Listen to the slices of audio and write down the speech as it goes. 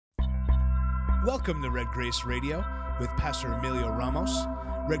Welcome to Red Grace Radio with Pastor Emilio Ramos.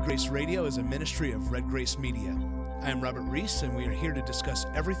 Red Grace Radio is a ministry of Red Grace Media. I am Robert Reese, and we are here to discuss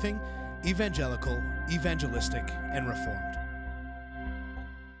everything evangelical, evangelistic, and reformed.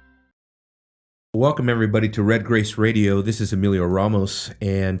 Welcome, everybody, to Red Grace Radio. This is Emilio Ramos,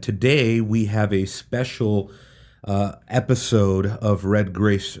 and today we have a special episode of Red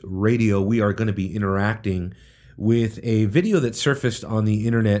Grace Radio. We are going to be interacting with a video that surfaced on the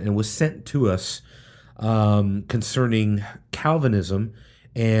internet and was sent to us concerning Calvinism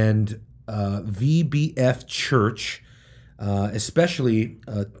and VBF Church, especially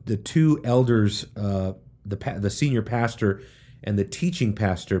the two elders, the senior pastor and the teaching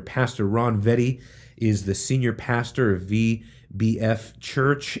pastor. Pastor Ron Vietti is the senior pastor of VBF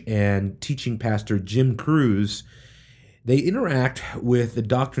Church, and teaching pastor Jim Cruz. They interact with the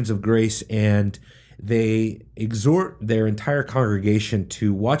doctrines of grace, and they exhort their entire congregation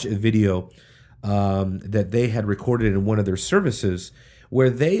to watch a video that they had recorded in one of their services where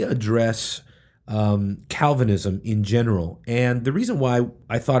they address Calvinism in general. And the reason why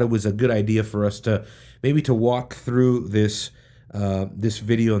I thought it was a good idea for us to maybe to walk through this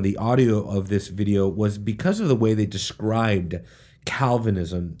video and the audio of this video was because of the way they described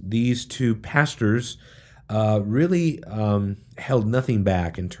Calvinism. These two pastors really held nothing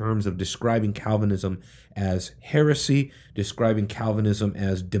back in terms of describing Calvinism as heresy, describing Calvinism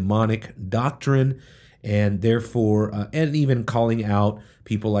as demonic doctrine, and therefore, and even calling out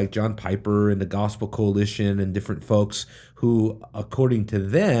people like John Piper and the Gospel Coalition and different folks who, according to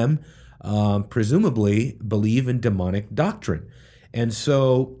them, presumably believe in demonic doctrine. And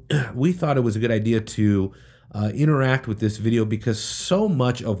so we thought it was a good idea to interact with this video because so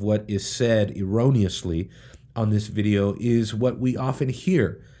much of what is said erroneously on this video is what we often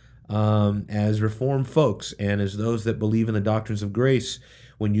hear as Reformed folks and as those that believe in the doctrines of grace.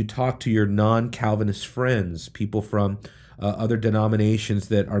 When you talk to your non-Calvinist friends, people from other denominations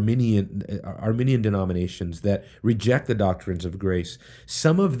that Arminian denominations that reject the doctrines of grace,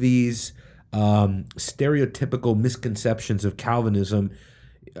 some of these stereotypical misconceptions of Calvinism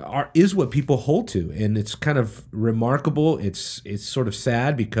is what people hold to, and it's kind of remarkable. It's sort of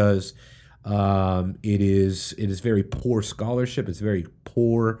sad because it is very poor scholarship, it's very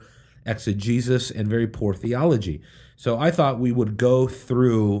poor exegesis, and very poor theology. So I thought we would go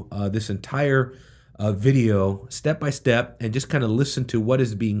through this entire video step by step and just kind of listen to what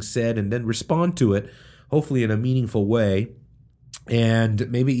is being said and then respond to it, hopefully in a meaningful way, and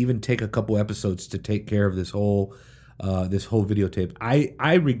maybe even take a couple episodes to take care of this whole videotape.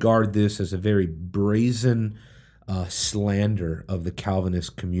 I regard this as a very brazen slander of the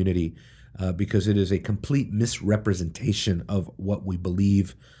Calvinist community because it is a complete misrepresentation of what we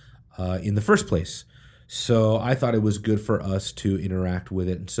believe in the first place. So I thought it was good for us to interact with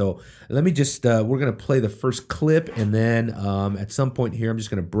it. And so let me just, we're going to play the first clip, and then at some point here, I'm just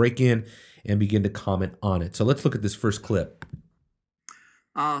going to break in and begin to comment on it. So let's look at this first clip.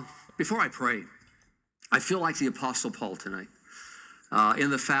 Before I pray, I feel like the Apostle Paul tonight in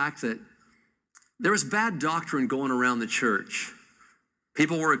the fact that there was bad doctrine going around the church.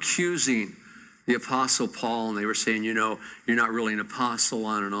 People were accusing the Apostle Paul, and they were saying, you know, you're not really an apostle,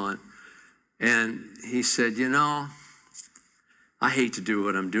 on and on. And he said, you know, I hate to do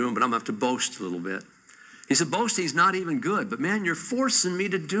what I'm doing, but I'm going to have to boast a little bit. He said, boasting's not even good, but man, you're forcing me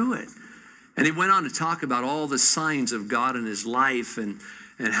to do it. And he went on to talk about all the signs of God in his life and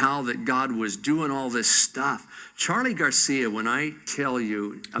how that God was doing all this stuff. Charlie Garcia, when I tell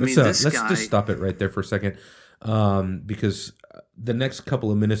you, Let's just stop it right there for a second, because the next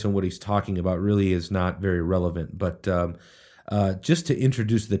couple of minutes on what he's talking about really is not very relevant. But just to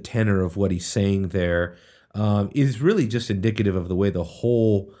introduce the tenor of what he's saying there is really just indicative of the way the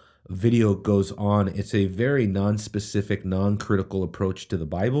whole video goes on. It's a very non-specific, non-critical approach to the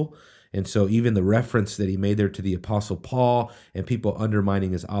Bible. And so even the reference that he made there to the Apostle Paul and people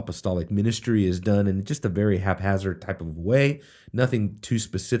undermining his apostolic ministry is done in just a very haphazard type of way. Nothing too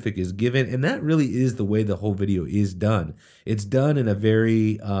specific is given. And that really is the way the whole video is done. It's done in a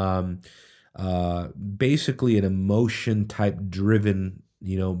very, basically an emotion type driven,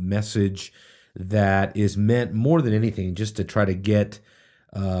 message that is meant more than anything just to try to get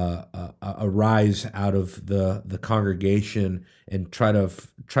a rise out of the congregation and try to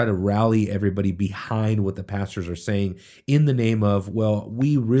rally everybody behind what the pastors are saying in the name of, well,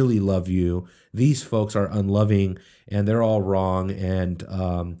 we really love you. These folks are unloving and they're all wrong, and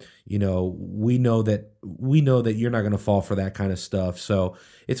we know that you're not going to fall for that kind of stuff. So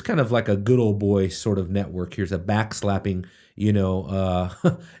it's kind of like a good old boy sort of network. Here's a backslapping,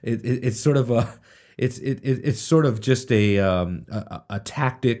 it's sort of a. It's sort of just a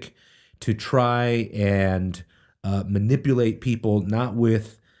tactic to try and manipulate people, not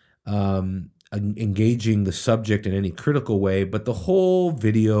with engaging the subject in any critical way, but the whole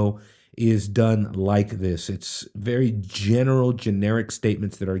video is done like this. It's very general, generic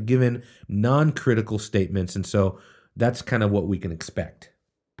statements that are given, non-critical statements, and so that's kind of what we can expect.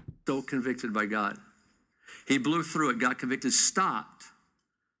 So convicted by God. He blew through it, got convicted, stopped,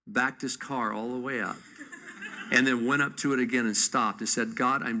 backed his car all the way up, and then went up to it again and stopped and said,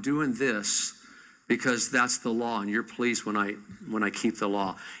 God, I'm doing this because that's the law, and you're pleased when I keep the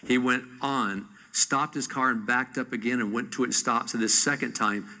law. He went on, stopped his car and backed up again and went to it and stopped. So this second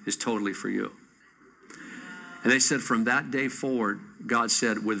time is totally for you. And they said from that day forward, God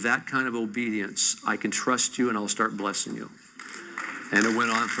said, with that kind of obedience, I can trust you and I'll start blessing you. And it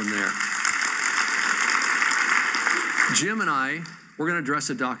went on from there. Jim and I, we're going to address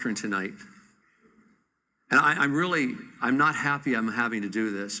a doctrine tonight. And I'm not happy I'm having to do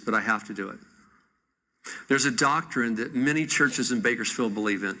this, but I have to do it. There's a doctrine that many churches in Bakersfield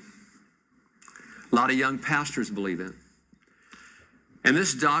believe in. A lot of young pastors believe in. And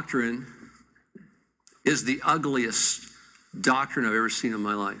this doctrine is the ugliest doctrine I've ever seen in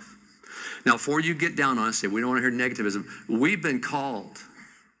my life. Now, before you get down on us, say, we don't want to hear negativism. We've been called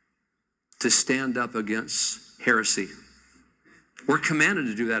to stand up against heresy. We're commanded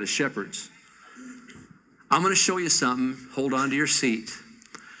to do that as shepherds. I'm going to show you something. Hold on to your seat.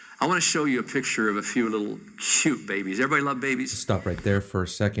 I want to show you a picture of a few little cute babies. Everybody love babies? Stop right there for a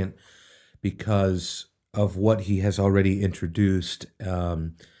second, because of what he has already introduced,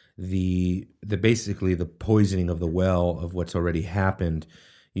 the basically the poisoning of the well of what's already happened,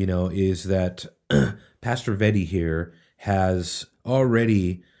 is that Pastor Vietti here has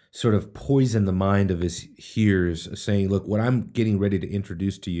already sort of poisoned the mind of his hearers, saying, look, what I'm getting ready to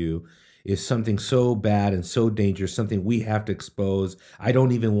introduce to you is something so bad and so dangerous, something we have to expose. I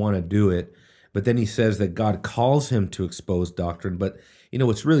don't even want to do it. But then he says that God calls him to expose doctrine. But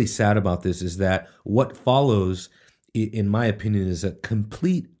what's really sad about this is that what follows, in my opinion, is a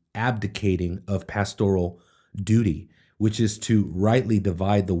complete abdicating of pastoral duty, which is to rightly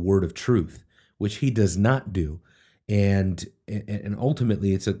divide the word of truth, which he does not do. And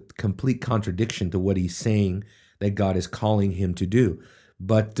ultimately, it's a complete contradiction to what he's saying that God is calling him to do.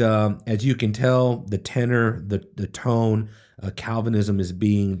 But as you can tell, the tenor, the tone, Calvinism is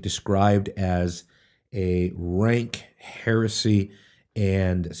being described as a rank heresy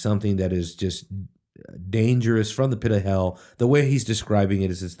and something that is just dangerous from the pit of hell. The way he's describing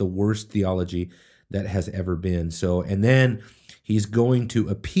it is it's the worst theology that has ever been. So, and then he's going to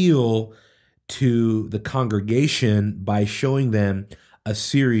appeal to the congregation by showing them a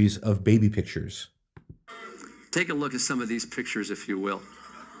series of baby pictures. Take a look at some of these pictures, if you will.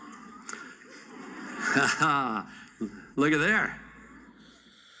 Look at there.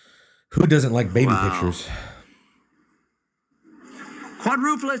 Who doesn't like baby pictures?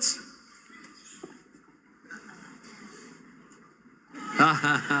 Quadruplets.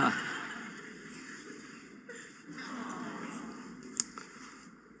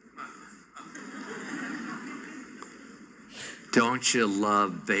 Don't you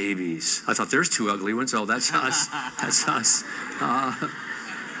love babies? I thought there's two ugly ones. Oh, that's us. That's us.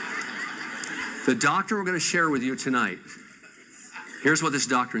 The doctrine we're going to share with you tonight, here's what this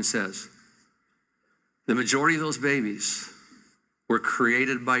doctrine says. The majority of those babies were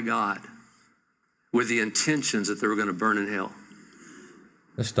created by God with the intentions that they were going to burn in hell.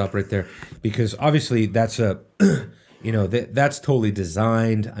 Let's stop right there, because obviously that's that's totally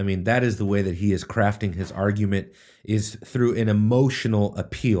designed. I mean, that is the way that he is crafting his argument, is through an emotional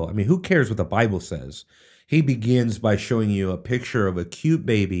appeal. I mean, who cares what the Bible says? He begins by showing you a picture of a cute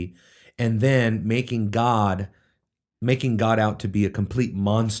baby and then making God out to be a complete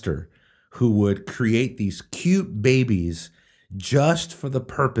monster who would create these cute babies just for the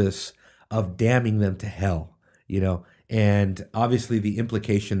purpose of damning them to hell, And obviously the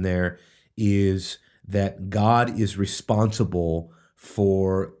implication there is that God is responsible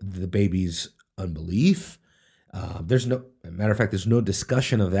for the baby's unbelief. There's no, matter of fact, there's no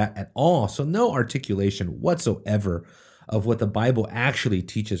discussion of that at all. So no articulation whatsoever of what the Bible actually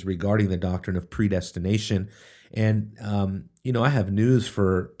teaches regarding the doctrine of predestination. And, I have news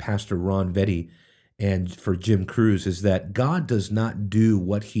for Pastor Ron Vietti and for Jim Cruz, is that God does not do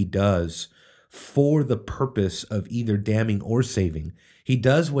what he does for the purpose of either damning or saving. He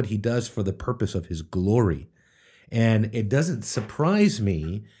does what he does for the purpose of his glory. And it doesn't surprise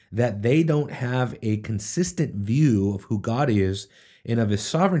me that they don't have a consistent view of who God is and of his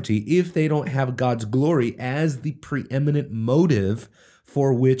sovereignty if they don't have God's glory as the preeminent motive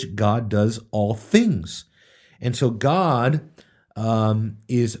for which God does all things. And so God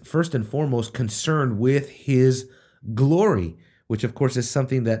is first and foremost concerned with his glory, which of course is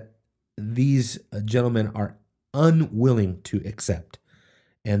something that these gentlemen are unwilling to accept.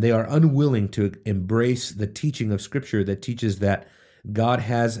 And they are unwilling to embrace the teaching of Scripture that teaches that God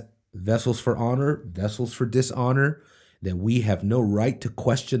has vessels for honor, vessels for dishonor, that we have no right to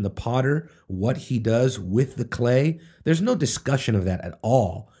question the potter, what he does with the clay. There's no discussion of that at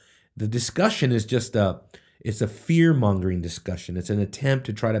all. The discussion is just it's a fear-mongering discussion. It's an attempt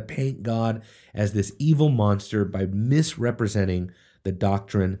to try to paint God as this evil monster by misrepresenting the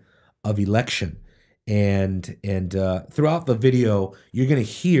doctrine of election. And throughout the video, you're going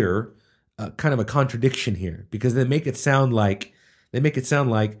to hear kind of a contradiction here, because they make it sound like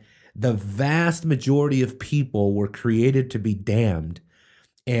the vast majority of people were created to be damned,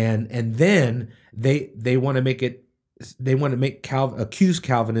 and then they want to accuse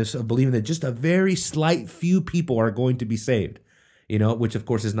Calvinists of believing that just a very slight few people are going to be saved. Which of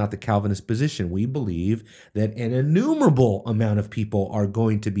course is not the Calvinist position. We believe that an innumerable amount of people are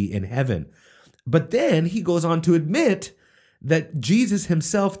going to be in heaven. But then he goes on to admit that Jesus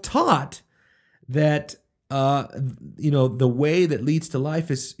himself taught that the way that leads to life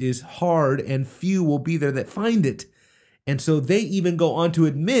is hard, and few will be there that find it. And so they even go on to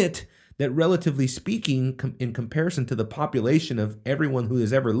admit that, relatively speaking, in comparison to the population of everyone who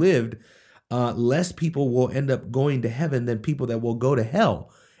has ever lived, less people will end up going to heaven than people that will go to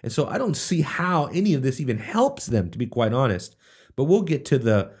hell. And so I don't see how any of this even helps them, to be quite honest. But we'll get to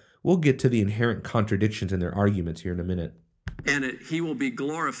the inherent contradictions in their arguments here in a minute. And he will be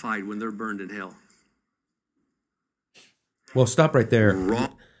glorified when they're burned in hell. Well, stop right there.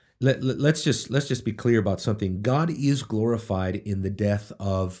 Wrong. Let's just be clear about something. God is glorified in the death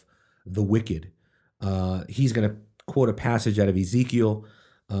of the wicked. He's going to quote a passage out of Ezekiel.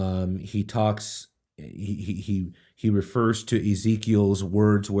 He refers to Ezekiel's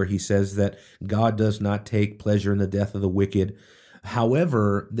words where he says that God does not take pleasure in the death of the wicked.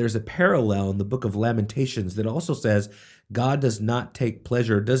 However, there's a parallel in the book of Lamentations that also says God does not take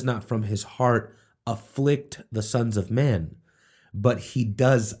pleasure, does not from his heart afflict the sons of men, but he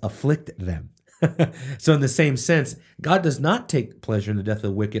does afflict them. So in the same sense, God does not take pleasure in the death of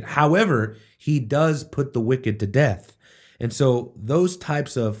the wicked. However, he does put the wicked to death. And so those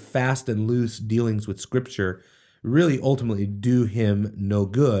types of fast and loose dealings with Scripture really ultimately do him no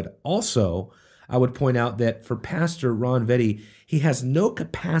good. Also, I would point out that for Pastor Ron Vietti, he has no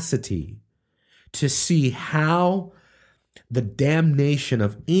capacity to see how the damnation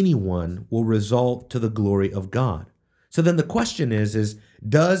of anyone will result to the glory of God. So then the question is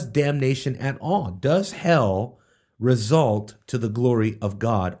does damnation at all, does hell result to the glory of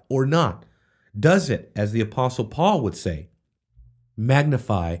God or not? Does it, as the Apostle Paul would say,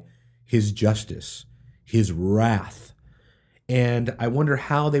 magnify his justice, his wrath? And I wonder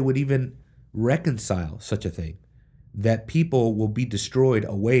how they would even reconcile such a thing, that people will be destroyed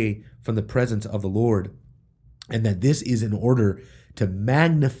away from the presence of the Lord, and that this is in order to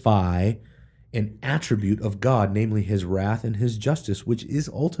magnify an attribute of God, namely his wrath and his justice, which is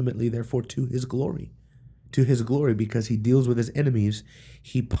ultimately, therefore, to his glory, because he deals with his enemies,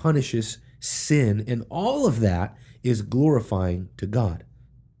 he punishes sin, and all of that is glorifying to God.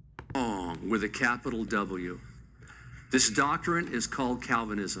 With a capital W. This doctrine is called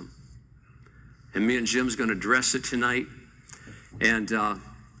Calvinism. And me and Jim's going to address it tonight. And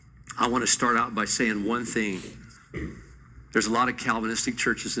I want to start out by saying one thing. There's a lot of Calvinistic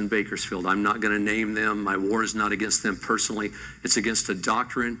churches in Bakersfield. I'm not going to name them. My war is not against them personally. It's against a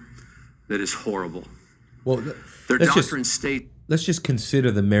doctrine that is horrible. Well, their doctrine states. Let's just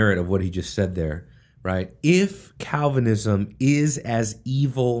consider the merit of what he just said there, right? If Calvinism is as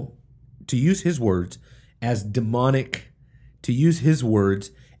evil, to use his words, as demonic, to use his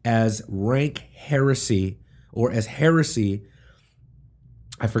words, as rank heresy, or as heresy,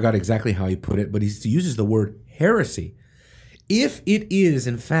 I forgot exactly how he put it, but he uses the word heresy. If it is,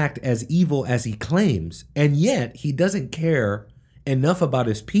 in fact, as evil as he claims, and yet he doesn't care enough about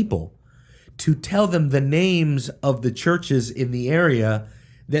his people to tell them the names of the churches in the area,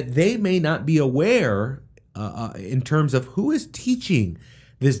 that they may not be aware in terms of who is teaching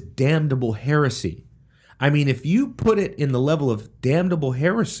this damnable heresy. I mean, if you put it in the level of damnable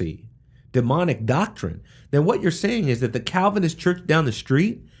heresy, demonic doctrine, then what you're saying is that the Calvinist church down the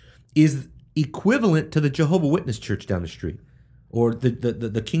street is equivalent to the Jehovah's Witness church down the street, or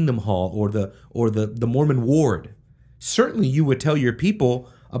the Kingdom Hall, or the Mormon ward. Certainly you would tell your people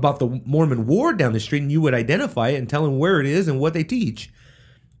about the Mormon ward down the street, and you would identify it and tell them where it is and what they teach.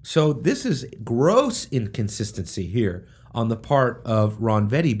 So this is gross inconsistency here on the part of Ron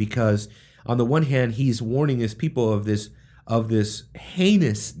Vietti, because on the one hand, he's warning his people of this of this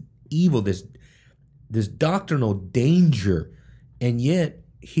heinous evil, this doctrinal danger, and yet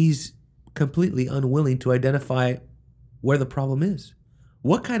he's completely unwilling to identify where the problem is.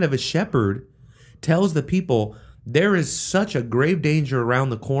 What kind of a shepherd tells the people there is such a grave danger around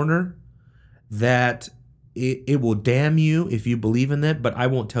the corner that it will damn you if you believe in that, but I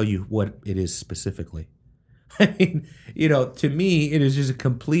won't tell you what it is specifically? I mean, to me, it is just a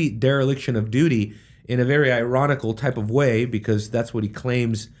complete dereliction of duty in a very ironical type of way, because that's what he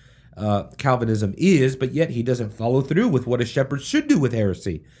claims Calvinism is, but yet he doesn't follow through with what a shepherd should do with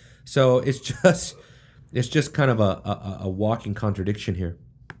heresy. So it's just kind of a walking contradiction here.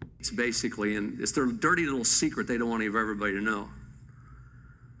 It's basically, and it's their dirty little secret they don't want everybody to know.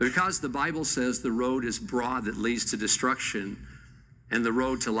 Because the Bible says the road is broad that leads to destruction, and the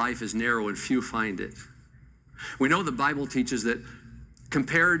road to life is narrow and few find it. We know the Bible teaches that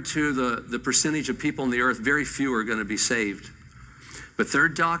compared to the percentage of people on the earth, very few are going to be saved. But their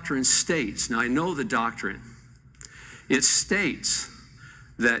doctrine states, now I know the doctrine, it states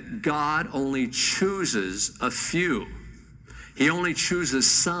that God only chooses a few. He only chooses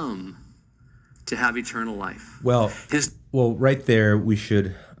some to have eternal life. Well, right there, we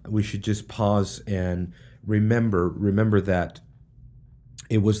should just pause and remember that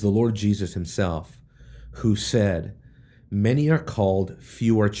it was the Lord Jesus himself who said, "Many are called,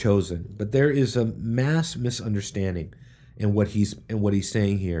 few are chosen." But there is a mass misunderstanding in what he's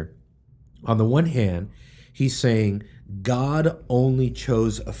saying here. On the one hand, he's saying God only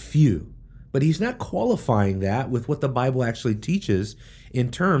chose a few, but he's not qualifying that with what the Bible actually teaches in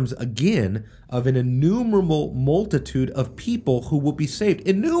terms, again, of an innumerable multitude of people who will be saved.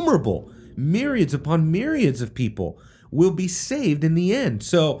 Innumerable, myriads upon myriads of people will be saved in the end.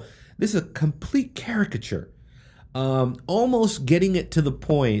 So this is a complete caricature. Almost getting it to the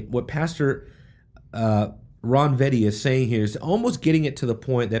point, what Pastor Ron Vietti is saying here is almost getting it to the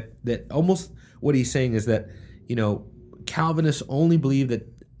point that almost what he's saying is that, Calvinists only believe that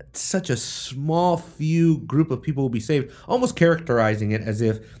such a small few group of people will be saved, almost characterizing it as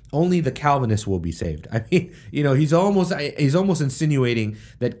if only the Calvinists will be saved. I mean, he's almost insinuating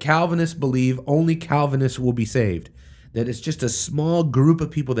that Calvinists believe only Calvinists will be saved, that it's just a small group of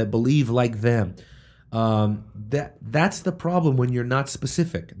people that believe like them. That's the problem when you're not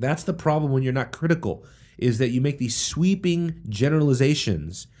specific. That's the problem when you're not critical, is that you make these sweeping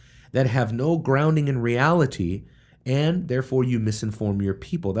generalizations that have no grounding in reality, and therefore you misinform your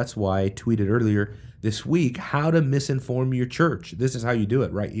people. That's why I tweeted earlier this week how to misinform your church. This is how you do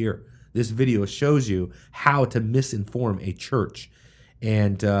it right here. This video shows you how to misinform a church.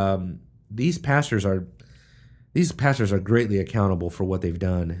 And these pastors are greatly accountable for what they've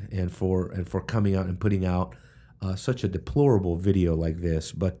done and for coming out and putting out such a deplorable video like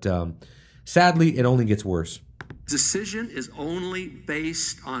this. But sadly, it only gets worse. Decision is only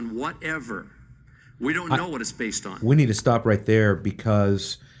based on whatever. We don't know what it's based on. We need to stop right there,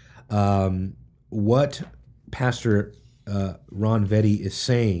 because what Pastor Ron Vietti is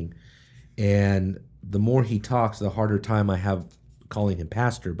saying, and the more he talks, the harder time I have calling him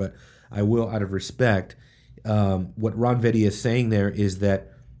pastor, but I will, out of respect. What Ron Vietti is saying there is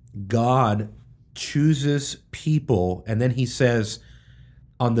that God chooses people, and then he says,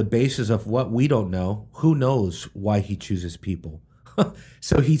 on the basis of what we don't know, who knows why he chooses people?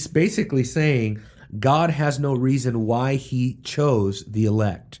 So he's basically saying God has no reason why he chose the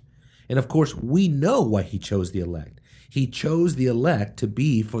elect. And of course, we know why he chose the elect. He chose the elect to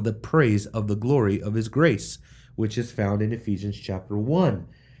be for the praise of the glory of his grace, which is found in Ephesians chapter 1.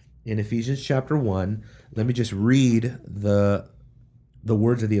 In Ephesians chapter 1, let me just read the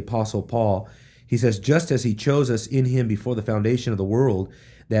words of the Apostle Paul. He says, "Just as he chose us in him before the foundation of the world,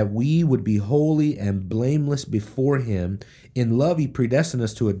 that we would be holy and blameless before him. In love he predestined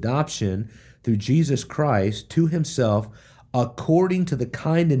us to adoption through Jesus Christ to himself, according to the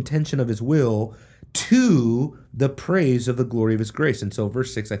kind intention of his will, to the praise of the glory of his grace." And so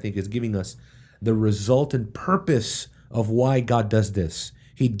verse 6, I think, is giving us the resultant purpose of why God does this.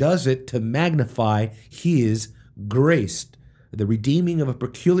 He does it to magnify his grace. The redeeming of a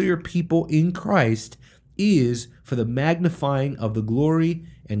peculiar people in Christ is for the magnifying of the glory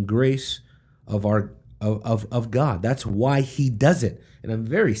and grace of God. That's why he does it. And I'm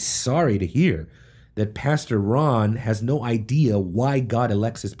very sorry to hear that Pastor Ron has no idea why God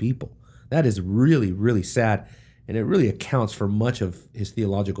elects his people. That is really, really sad, and it really accounts for much of his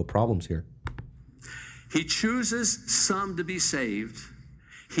theological problems here. He chooses some to be saved.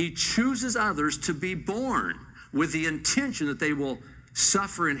 He chooses others to be born with the intention that they will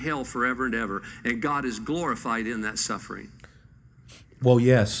suffer in hell forever and ever, and God is glorified in that suffering. Well,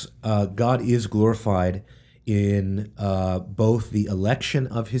 yes, God is glorified in both the election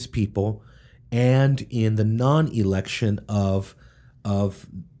of his people and in the non-election of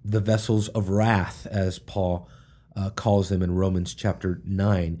the vessels of wrath, as Paul calls them in Romans chapter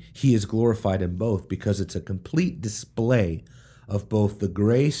 9. He is glorified in both because it's a complete display of both the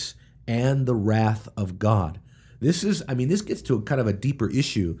grace and the wrath of God. This gets to a kind of a deeper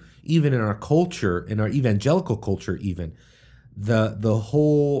issue, even in our culture, in our evangelical culture even. The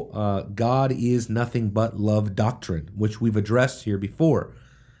whole God is nothing but love doctrine, which we've addressed here before.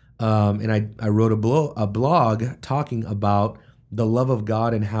 And I wrote a blog talking about the love of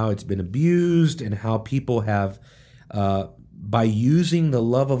God and how it's been abused and how people have, by using the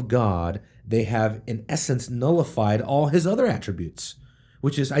love of God, they have in essence nullified all his other attributes,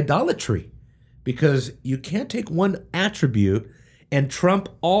 which is idolatry, because you can't take one attribute and trump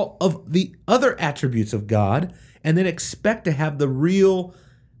all of the other attributes of God and then expect to have the real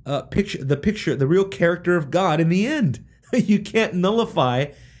the real character of God in the end. You can't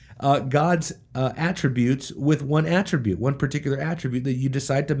nullify God's attributes with one particular attribute that you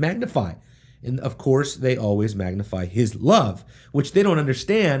decide to magnify. And of course, they always magnify his love, which they don't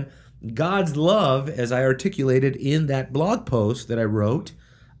understand. God's love, as I articulated in that blog post that I wrote,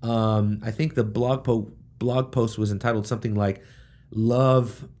 I think the blog post was entitled something like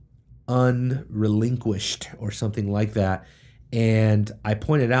Love Unrelinquished or something like that. And I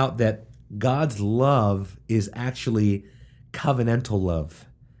pointed out that God's love is actually covenantal love.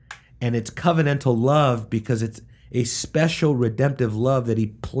 And it's covenantal love because it's a special redemptive love that he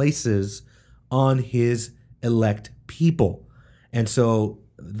places on his elect people. And so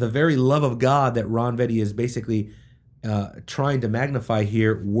the very love of God that Ron Vietti is basically trying to magnify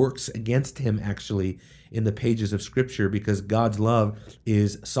here works against him actually in the pages of Scripture, because God's love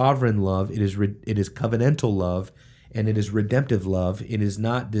is sovereign love, it is covenantal love, and it is redemptive love. It is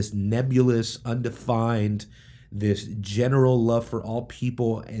not this nebulous, undefined, this general love for all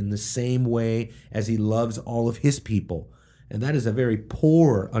people in the same way as he loves all of his people. And that is a very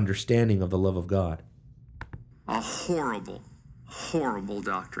poor understanding of the love of God. A horrible, horrible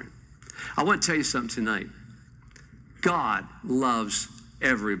doctrine. I want to tell you something tonight. God loves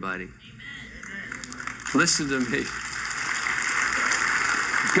everybody. Listen to me.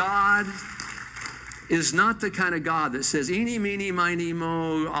 God is not the kind of God that says, eeny, meeny, miny,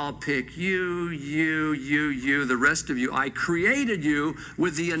 mo, I'll pick you, the rest of you. I created you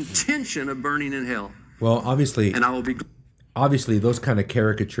with the intention of burning in hell. Well, obviously, and I will be. Obviously, those kind of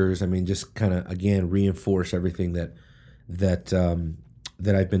caricatures, just kind of, again, reinforce everything that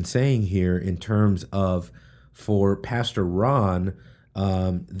I've been saying here in terms of, for Pastor Ron,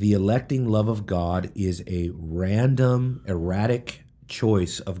 the electing love of God is a random, erratic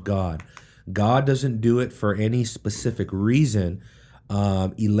choice of God. God doesn't do it for any specific reason.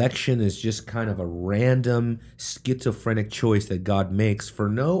 Election is just kind of a random, schizophrenic choice that God makes for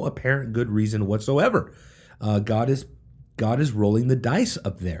no apparent good reason whatsoever. God is rolling the dice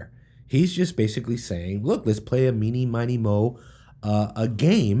up there. He's just basically saying, look, let's play a meeny, miny, mo, a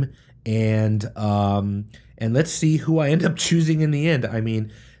game, and let's see who I end up choosing in the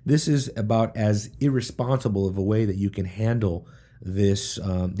end. This is about as irresponsible of a way that you can handle this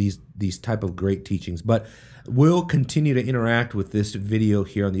these type of great teachings. But we'll continue to interact with this video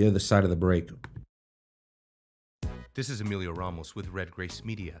here on the other side of the break. This is Emilio Ramos with Red Grace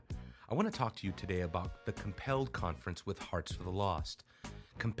Media. I want to talk to you today about the Compelled Conference with Hearts for the Lost.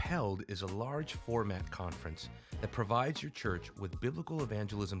 Compelled is a large format conference that provides your church with biblical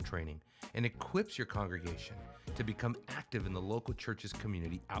evangelism training and equips your congregation to become active in the local church's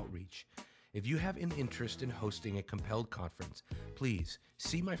community outreach. If you have an interest in hosting a Compelled Conference, please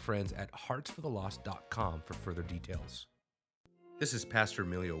see my friends at heartsforthelost.com for further details. This is Pastor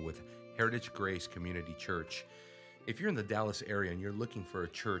Emilio with Heritage Grace Community Church. If you're in the Dallas area and you're looking for a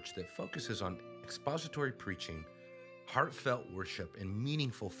church that focuses on expository preaching, heartfelt worship, and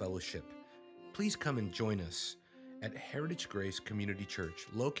meaningful fellowship, please come and join us at Heritage Grace Community Church,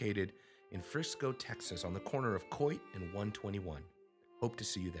 located in Frisco, Texas, on the corner of Coit and 121. Hope to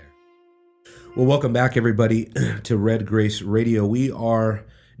see you there. Well, welcome back, everybody, to Red Grace Radio. We are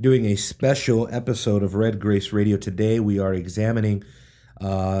doing a special episode of Red Grace Radio today. We are examining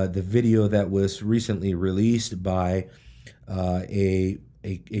the video that was recently released by a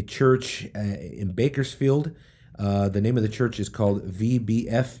church in Bakersfield. The name of the church is called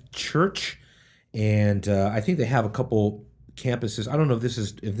VBF Church, and I think they have a couple campuses. I don't know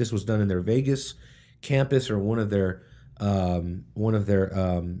if this was done in their Vegas campus or one of their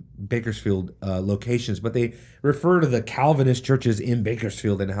Bakersfield locations, but they refer to the Calvinist churches in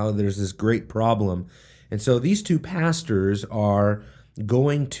Bakersfield and how there's this great problem. And so these two pastors are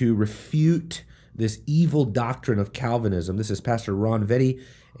going to refute evil doctrine of Calvinism. This is Pastor Ron Vietti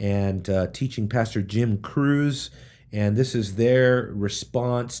and teaching Pastor Jim Cruz, and this is their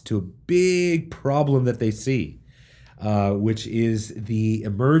response to a big problem that they see, which is the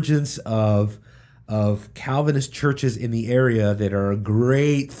emergence of Calvinist churches in the area that are a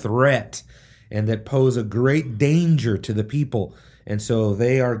great threat and that pose a great danger to the people. And so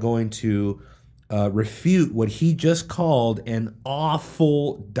they are going to refute what he just called an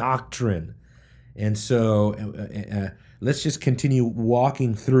awful doctrine. And so let's just continue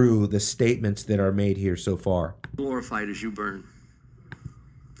walking through the statements that are made here so far. Glorified as you burn.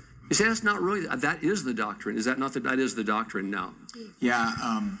 You say that's not really, that is the doctrine. Is that not that is the doctrine now?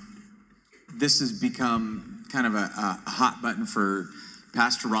 Yeah, this has become kind of a hot button for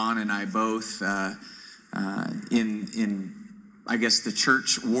Pastor Ron and I both in I guess the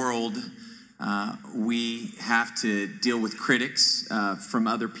church world. We have to deal with critics from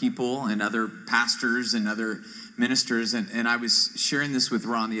other people and other pastors and other ministers. And I was sharing this with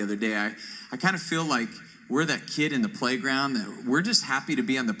Ron the other day. I kind of feel like we're that kid in the playground that we're just happy to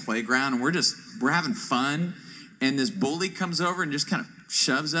be on the playground and we're having fun. And this bully comes over and just kind of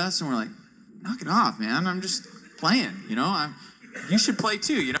shoves us and we're like, knock it off, man. I'm just playing, you should play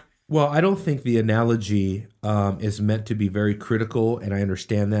too, Well, I don't think the analogy is meant to be very critical, and I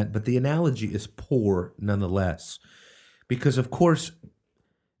understand that, but the analogy is poor nonetheless. Because, of course,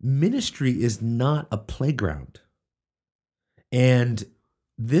 ministry is not a playground. And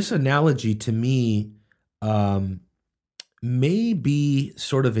this analogy, to me, may be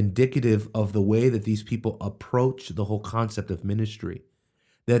sort of indicative of the way that these people approach the whole concept of ministry.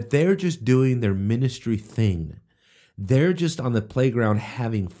 That they're just doing their ministry thing. They're just on the playground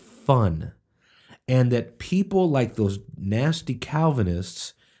having fun. And that people like those nasty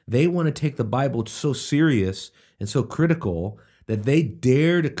Calvinists, they want to take the Bible so serious and so critical that they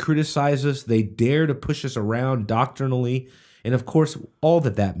dare to criticize us, they dare to push us around doctrinally. And of course, all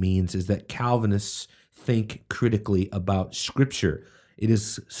that means is that Calvinists think critically about Scripture. It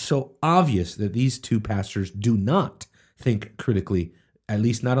is so obvious that these two pastors do not think critically, at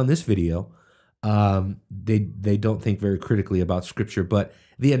least not on this video. They don't think very critically about Scripture, but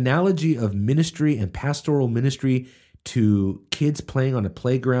the analogy of ministry and pastoral ministry to kids playing on a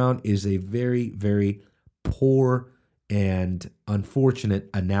playground is a very, very poor and unfortunate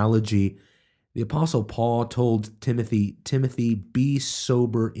analogy. The Apostle Paul told Timothy, be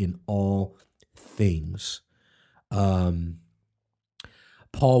sober in all things. Paul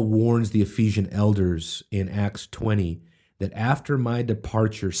warns the Ephesian elders in Acts 20 that after my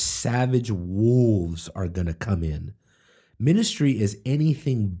departure, savage wolves are going to come in. Ministry is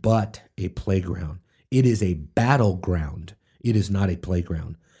anything but a playground. It is a battleground. It is not a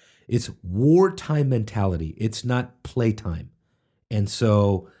playground. It's wartime mentality. It's not playtime. And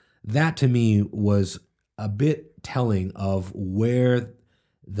so that to me was a bit telling of where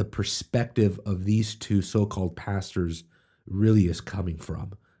the perspective of these two so-called pastors really is coming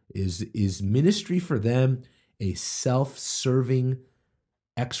from. Is ministry for them a self-serving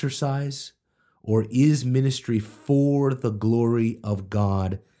exercise, or is ministry for the glory of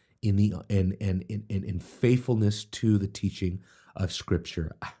God in faithfulness to the teaching of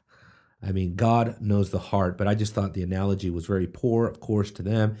Scripture? I mean, God knows the heart, but I just thought the analogy was very poor, of course, to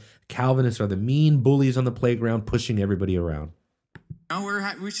them. Calvinists are the mean bullies on the playground pushing everybody around.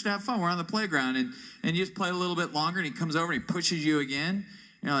 We should have fun. We're on the playground, and you just play a little bit longer, and he comes over and he pushes you again.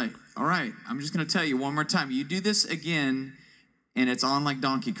 You're like, all right, I'm just going to tell you one more time. You do this again, and it's on like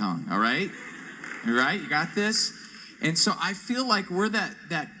Donkey Kong, all right? All right, you got this? And so I feel like we're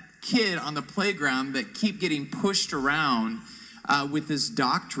that kid on the playground that keep getting pushed around with this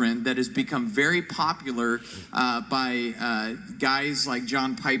doctrine that has become very popular by guys like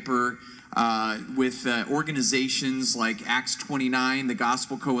John Piper, with organizations like Acts 29, the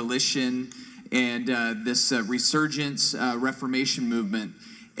Gospel Coalition, and this Resurgence Reformation movement.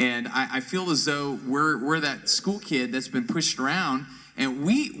 And I feel as though we're that school kid that's been pushed around, and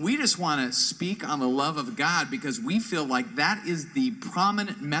we just want to speak on the love of God because we feel like that is the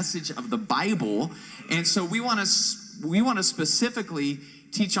prominent message of the Bible, and so we want to specifically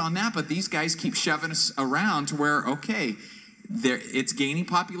teach on that. But these guys keep shoving us around to where, okay, it's gaining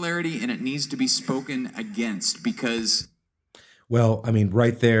popularity and it needs to be spoken against because... Well, I mean,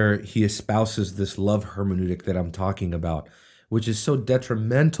 right there, he espouses this love hermeneutic that I'm talking about, which is so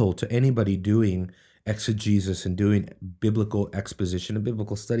detrimental to anybody doing exegesis and doing biblical exposition and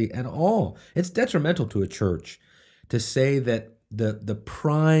biblical study at all. It's detrimental to a church to say that the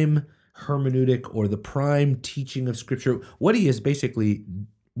prime hermeneutic or the prime teaching of Scripture, what he has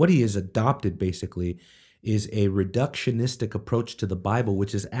adopted basically is a reductionistic approach to the Bible,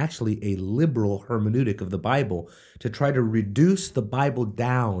 which is actually a liberal hermeneutic of the Bible, to try to reduce the Bible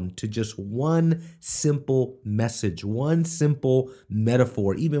down to just one simple message, one simple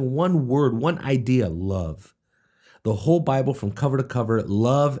metaphor, even one word, one idea: love. The whole Bible from cover to cover,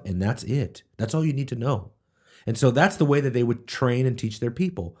 love, and that's it. That's all you need to know. And so that's the way that they would train and teach their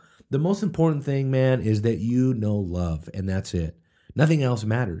people. The most important thing, man, is that you know love, and that's it. Nothing else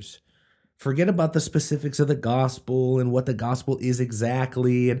matters. Forget about the specifics of the gospel and what the gospel is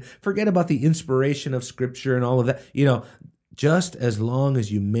exactly, and forget about the inspiration of Scripture and all of that. Just as long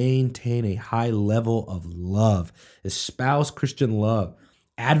as you maintain a high level of love, espouse Christian love,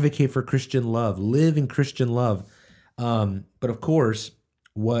 advocate for Christian love, live in Christian love. But of course,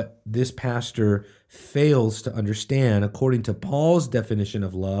 what this pastor fails to understand, according to Paul's definition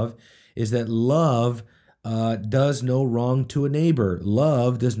of love, is that love does no wrong to a neighbor.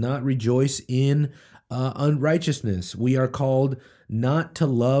 Love does not rejoice in unrighteousness. We are called not to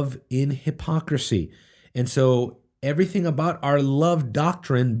love in hypocrisy. And so everything about our love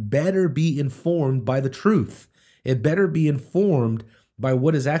doctrine better be informed by the truth. It better be informed by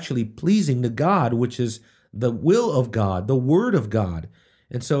what is actually pleasing to God, which is the will of God, the word of God.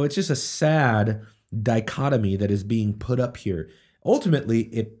 And so it's just a sad dichotomy that is being put up here. Ultimately,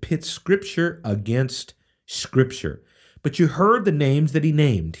 it pits Scripture against Scripture. But you heard the names that he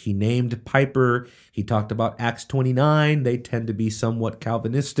named. He named Piper. He talked about Acts 29. They tend to be somewhat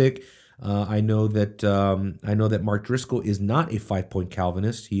Calvinistic. I know that Mark Driscoll is not a 5-point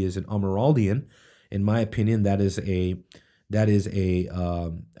Calvinist. He is an Amyraldian. In my opinion, that is a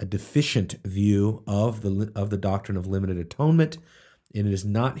deficient view of the doctrine of limited atonement, and it is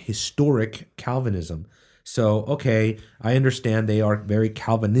not historic Calvinism. So, okay, I understand they are very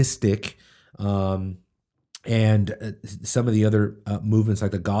Calvinistic, and some of the other movements like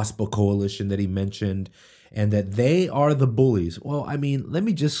the Gospel Coalition that he mentioned, and that they are the bullies. Well, I mean, let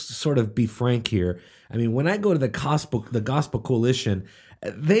me just sort of be frank here. I mean, when I go to the Gospel Coalition,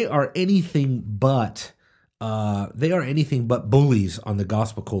 they are anything but bullies on the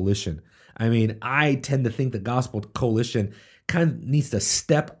Gospel Coalition. I mean, I tend to think the Gospel Coalition kind of needs to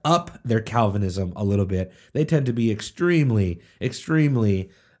step up their Calvinism a little bit. They tend to be extremely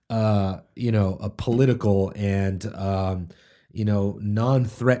political and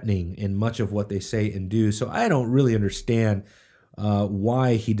non-threatening in much of what they say and do. So I don't really understand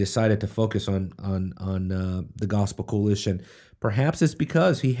why he decided to focus on the Gospel Coalition. Perhaps it's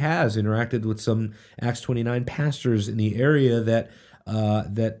because he has interacted with some Acts 29 pastors in the area that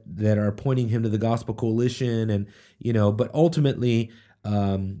are pointing him to the Gospel Coalition, and but ultimately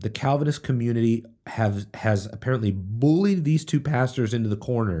the Calvinist community has apparently bullied these two pastors into the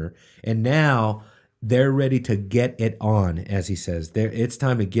corner, and now they're ready to get it on, as he says. It's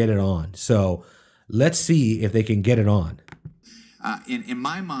time to get it on. So let's see if they can get it on. In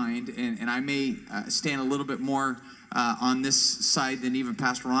my mind, and I may stand a little bit more on this side than even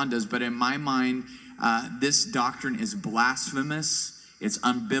Pastor Ron does, but in my mind, this doctrine is blasphemous, it's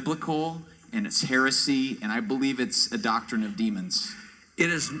unbiblical, and it's heresy, and I believe it's a doctrine of demons. It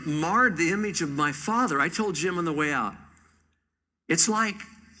has marred the image of my Father. I told Jim on the way out, it's like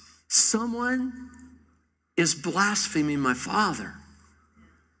someone is blaspheming my Father,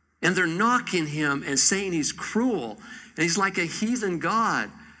 and they're knocking him and saying he's cruel, and he's like a heathen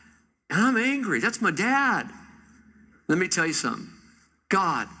God, and I'm angry. That's my dad. Let me tell you something.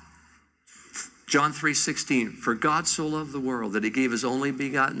 God, John 3:16, for God so loved the world that he gave his only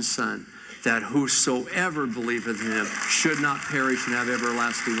begotten Son, that whosoever believeth in him should not perish and have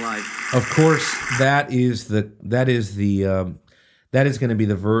everlasting life. Of course, that is going to be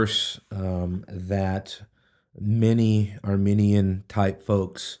the verse that many Arminian type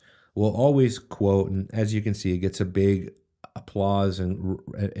folks will always quote, and as you can see, it gets a big applause and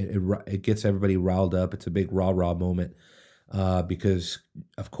it gets everybody riled up. It's a big rah-rah moment because,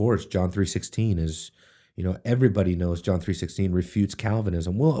 of course, John 3:16 is, everybody knows John 3:16 refutes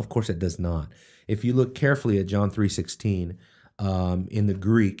Calvinism. Well, of course it does not. If you look carefully at John 3:16 in the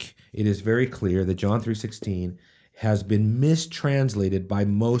Greek, it is very clear that John 3:16 has been mistranslated by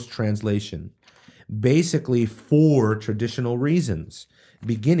most translation, basically for traditional reasons,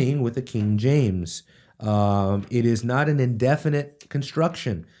 beginning with the King James. It is not an indefinite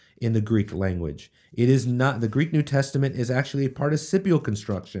construction in the Greek language. It is not. The Greek New Testament is actually a participial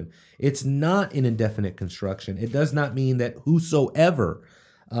construction. It's not an indefinite construction. It does not mean that whosoever.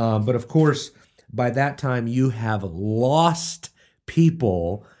 But of course, by that time, you have lost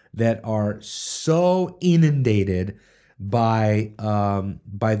people that are so inundated by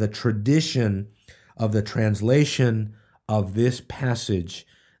the tradition of the translation of this passage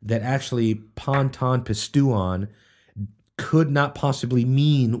that actually panton pisteuon could not possibly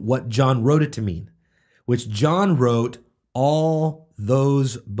mean what John wrote it to mean, which John wrote all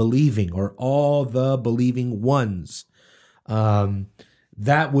those believing, or all the believing ones.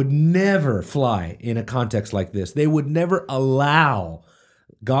 That would never fly in a context like this. They would never allow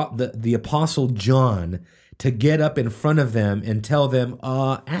God, the Apostle John, to get up in front of them and tell them,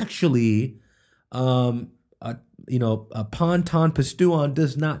 actually, a panton pisteuon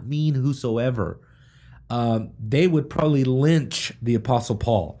does not mean whosoever. They would probably lynch the Apostle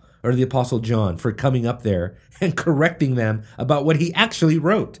Paul or the Apostle John for coming up there and correcting them about what he actually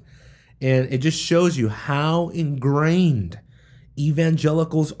wrote. And it just shows you how ingrained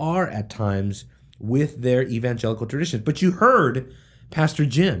evangelicals are at times with their evangelical traditions. But you heard Pastor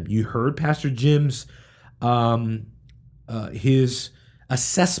Jim. You heard Pastor Jim's his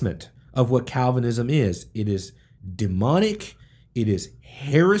assessment of what Calvinism is. It is demonic. It is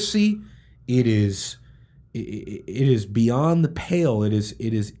heresy. It is beyond the pale. It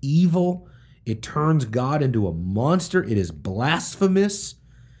is evil. It turns God into a monster. It is blasphemous.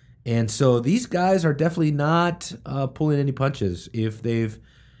 And so these guys are definitely not pulling any punches. If they've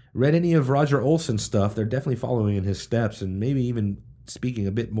read any of Roger Olson's stuff, they're definitely following in his steps and maybe even speaking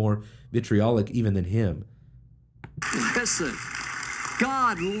a bit more vitriolic even than him. Listen,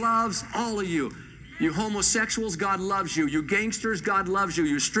 God loves all of you. You homosexuals, God loves you. You gangsters, God loves you.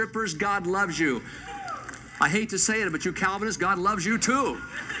 You strippers, God loves you. I hate to say it, but you Calvinists, God loves you too.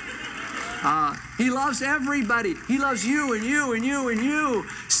 He loves everybody. He loves you and you and you and you.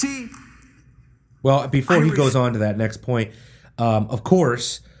 See? Well, before he goes on to that next point, of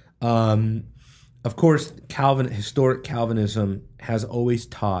course, historic Calvinism has always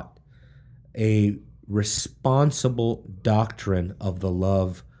taught a responsible doctrine of the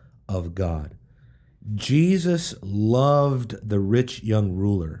love of God. Jesus loved the rich young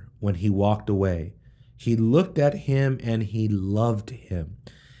ruler when he walked away. He looked at him and he loved him.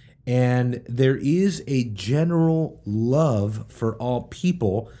 And there is a general love for all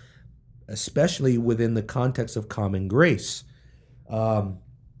people, especially within the context of common grace.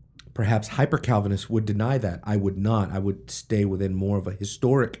 Perhaps hyper-Calvinists would deny that. I would not. I would stay within more of a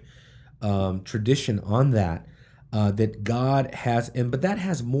historic tradition on that, that God has, but that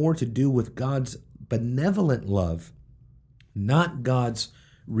has more to do with God's benevolent love, not God's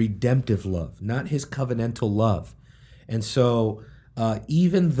redemptive love, not his covenantal love. And so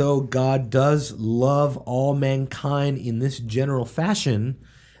even though God does love all mankind in this general fashion,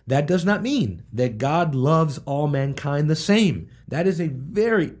 that does not mean that God loves all mankind the same. That is a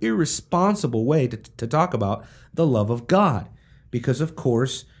very irresponsible way to talk about the love of God, because, of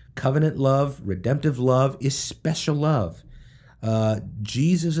course, covenant love, redemptive love is special love.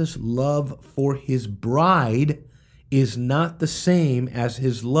 Jesus' love for his bride is not the same as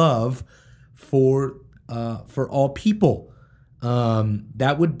his love for all people.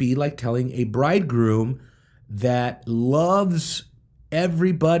 That would be like telling a bridegroom that loves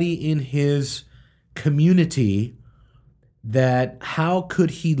everybody in his community that how could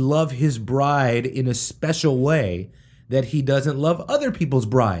he love his bride in a special way that he doesn't love other people's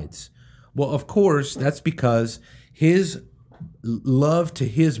brides? Well, of course, that's because his love to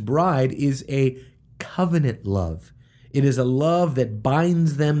his bride is a covenant love. It is a love that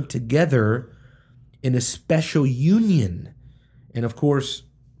binds them together in a special union. And of course,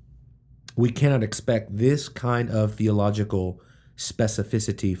 we cannot expect this kind of theological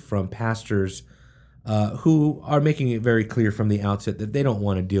specificity from pastors who are making it very clear from the outset that they don't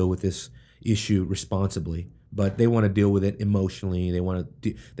want to deal with this issue responsibly, but they want to deal with it emotionally. They want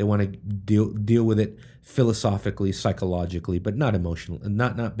to deal with it philosophically, psychologically, but not emotionally,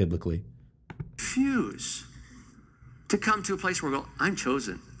 not biblically. Refuse to come to a place where we go, I'm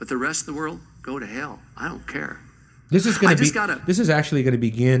chosen, but the rest of the world, go to hell. I don't care. This is actually going to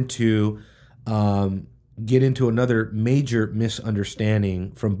begin to get into another major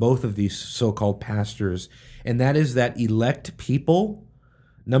misunderstanding from both of these so-called pastors, and that is that elect people,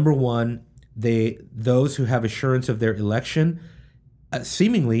 number one, those who have assurance of their election,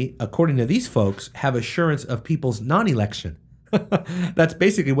 seemingly, according to these folks, have assurance of people's non-election. That's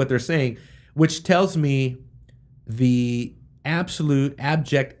basically what they're saying, which tells me the absolute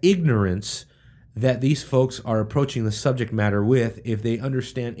abject ignorance that these folks are approaching the subject matter with. If they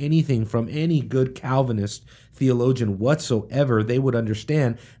understand anything from any good Calvinist theologian whatsoever, they would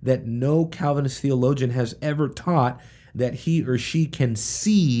understand that no Calvinist theologian has ever taught that he or she can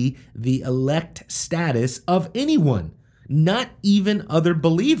see the elect status of anyone, not even other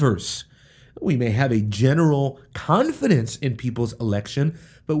believers. We may have a general confidence in people's election,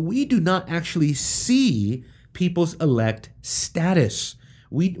 but we do not actually see people's elect status.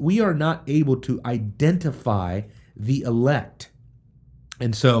 we are not able to identify the elect.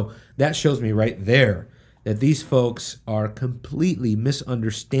 And so that shows me right there that these folks are completely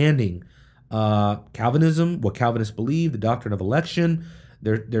misunderstanding Calvinism, what Calvinists believe, the doctrine of election.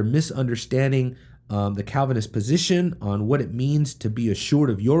 They're misunderstanding the Calvinist position on what it means to be assured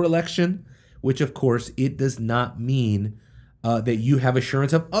of your election, which of course it does not mean that you have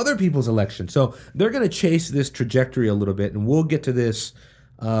assurance of other people's election. So they're going to chase this trajectory a little bit, and we'll get to this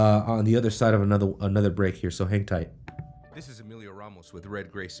on the other side of another break here, so hang tight. This is Emilio Ramos with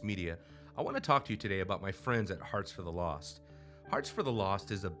Red Grace Media. I want to talk to you today about my friends at Hearts for the Lost. Hearts for the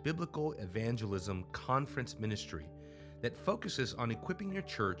Lost is a biblical evangelism conference ministry that focuses on equipping your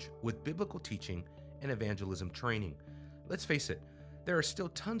church with biblical teaching and evangelism training. Let's face it, there are still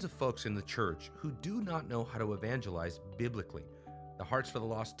tons of folks in the church who do not know how to evangelize biblically. The Hearts for the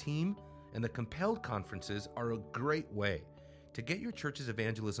Lost team and the Compelled conferences are a great way to get your church's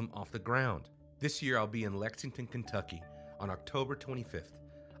evangelism off the ground. This year I'll be in Lexington, Kentucky on October 25th.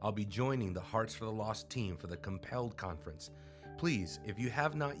 I'll be joining the Hearts for the Lost team for the Compelled Conference. Please, if you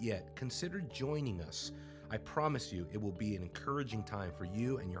have not yet, consider joining us. I promise you it will be an encouraging time for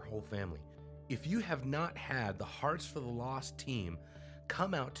you and your whole family. If you have not had the Hearts for the Lost team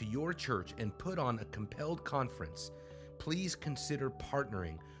come out to your church and put on a Compelled Conference, please consider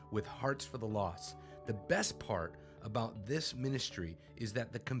partnering with Hearts for the Lost. The best part about this ministry is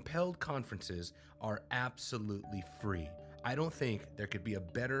that the Compelled Conferences are absolutely free. I don't think there could be a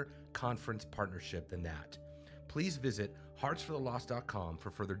better conference partnership than that. Please visit heartsforthelost.com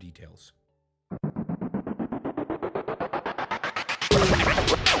for further details.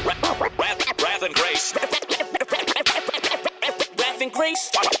 Wrath and grace. Wrath and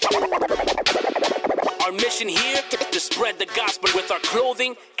grace. Our mission here to spread the gospel with our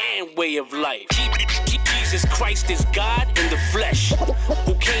clothing and way of life. Jesus Christ is God in the flesh,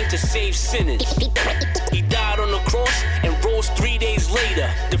 who came to save sinners. He died on the cross and rose 3 days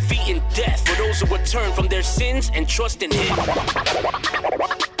later, defeating death for those who would turn from their sins and trust in Him.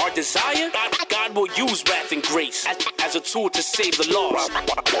 Our desire, God will use wrath and grace as a tool to save the lost.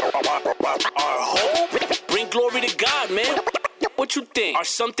 Our hope, bring glory to God, man. What you think? Or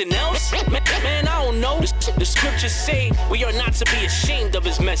something else? Man, I don't know. The scriptures say we are not to be ashamed of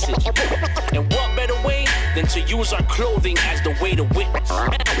His message. And what better way than to use our clothing as the way to witness?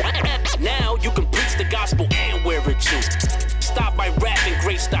 Now you can preach the gospel and wear it too. Stop by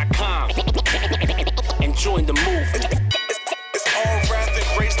wrathandgrace.com and join the movement. It's all wrath and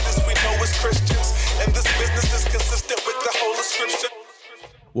grace, this we know as Christians, and this business is consistent with the whole of Scripture.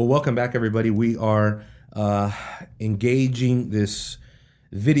 Well, welcome back, everybody. We are engaging this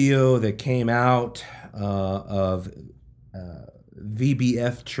video that came out of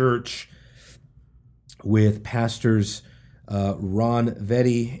VBF Church with pastors Ron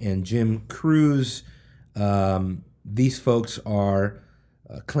Vietti and Jim Cruz. These folks are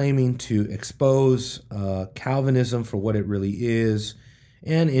claiming to expose Calvinism for what it really is,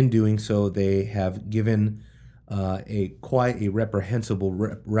 and in doing so, they have given quite a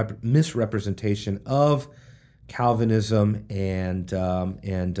reprehensible misrepresentation of Calvinism and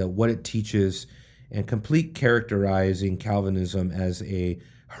what it teaches, and complete characterizing Calvinism as a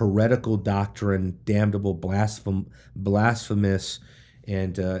heretical doctrine, damnable, blasphemous,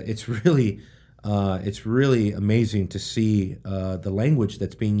 and it's really amazing to see the language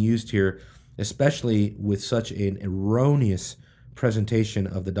that's being used here, especially with such an erroneous presentation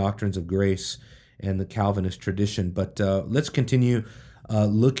of the doctrines of grace and the Calvinist tradition. But let's continue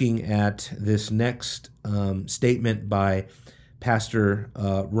looking at this next statement by Pastor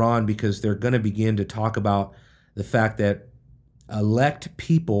Ron, because they're going to begin to talk about the fact that elect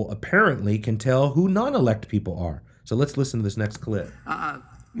people apparently can tell who non-elect people are. So let's listen to this next clip.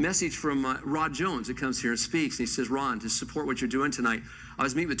 Message from Rod Jones that comes here and speaks, and he says, Ron, to support what you're doing tonight, I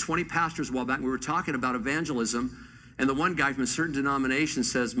was meeting with 20 pastors a while back, and we were talking about evangelism. And the one guy from a certain denomination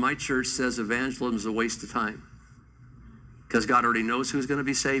says, my church says evangelism is a waste of time because God already knows who's going to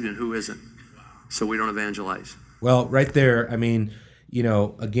be saved and who isn't. So we don't evangelize. Well, right there, I mean,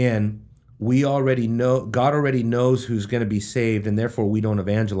 again, we already know, God already knows who's going to be saved, and therefore we don't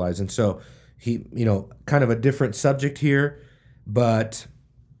evangelize. And so he, kind of a different subject here, but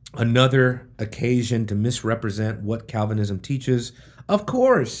another occasion to misrepresent what Calvinism teaches. Of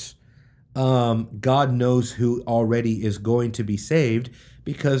course, God knows who already is going to be saved,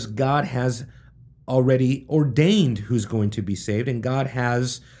 because God has already ordained who's going to be saved, and God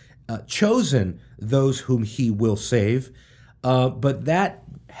has chosen those whom He will save. But that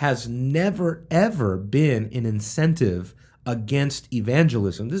has never, ever been an incentive against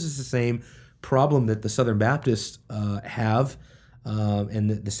evangelism. This is the same problem that the Southern Baptists have and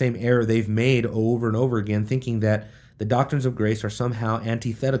the same error they've made over and over again, thinking that the doctrines of grace are somehow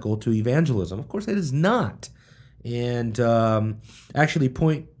antithetical to evangelism. Of course, it is not. And actually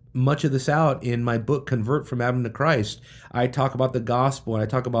point much of this out in my book, Convert from Adam to Christ. I talk about the gospel, and I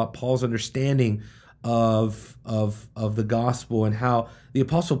talk about Paul's understanding of the gospel, and how the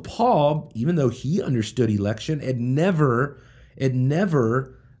Apostle Paul, even though he understood election, it never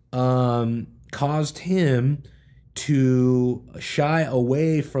caused him to shy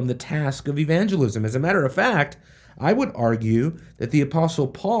away from the task of evangelism. As a matter of fact, I would argue that the Apostle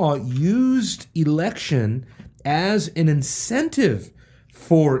Paul used election as an incentive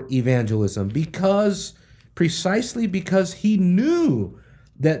for evangelism, precisely because he knew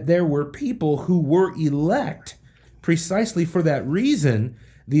that there were people who were elect. Precisely for that reason,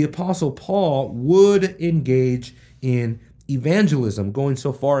 the Apostle Paul would engage in evangelism, going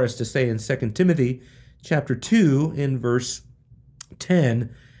so far as to say in 2 Timothy chapter 2 in verse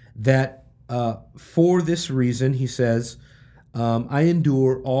 10 that for this reason, he says, I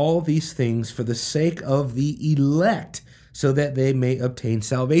endure all these things for the sake of the elect, so that they may obtain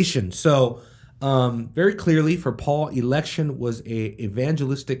salvation. So very clearly for Paul, election was a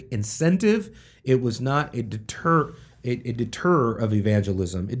evangelistic incentive. It was not a deter of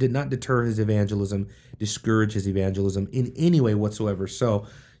evangelism. It did not deter his evangelism, discourage his evangelism in any way whatsoever. So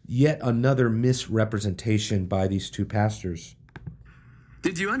yet another misrepresentation by these two pastors.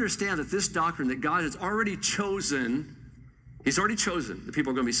 Did you understand that this doctrine that God has already chosen, he's already chosen the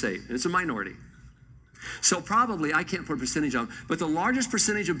people are going to be saved, and it's a minority. So probably, I can't put a percentage on, but the largest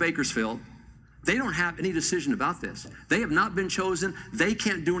percentage of Bakersfield, they don't have any decision about this. They have not been chosen. They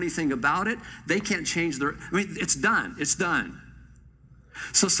can't do anything about it. They can't change it's done. It's done.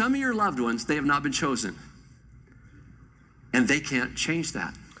 So some of your loved ones, they have not been chosen. And they can't change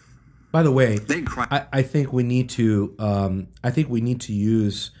that. By the way, they can cry. I think we need to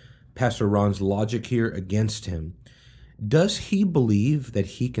use Pastor Ron's logic here against him. Does he believe that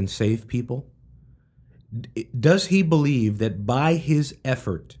he can save people? Does he believe that by his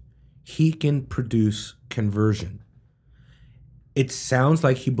effort he can produce conversion? It sounds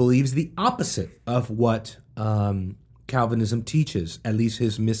like he believes the opposite of what Calvinism teaches, at least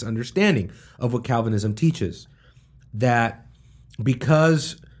his misunderstanding of what Calvinism teaches, that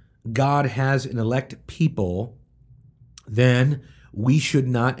because God has an elect people, then we should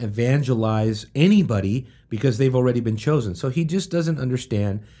not evangelize anybody because they've already been chosen. So he just doesn't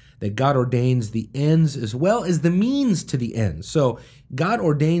understand that God ordains the ends as well as the means to the ends. So God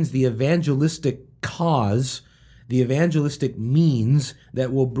ordains the evangelistic cause, the evangelistic means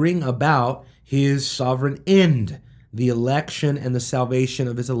that will bring about his sovereign end, the election and the salvation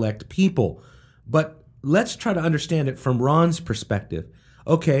of his elect people. But let's try to understand it from Ron's perspective.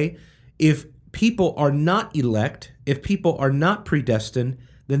 Okay, if people are not elect, if people are not predestined,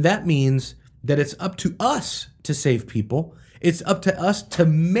 then that means that it's up to us to save people. It's up to us to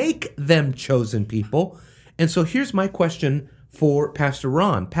make them chosen people. And so here's my question for Pastor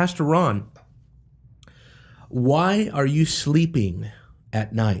Ron. Pastor Ron, why are you sleeping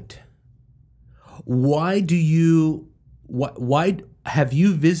at night? Why have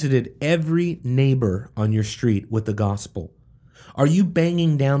you visited every neighbor on your street with the gospel? Are you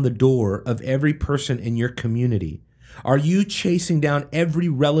banging down the door of every person in your community? Are you chasing down every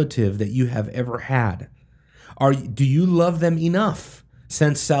relative that you have ever had? Do you love them enough?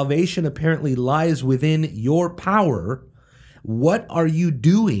 Since salvation apparently lies within your power, what are you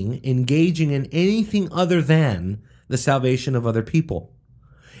doing engaging in anything other than the salvation of other people?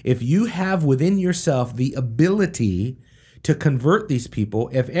 If you have within yourself the ability to convert these people,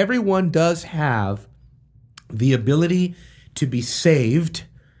 if everyone does have the ability to be saved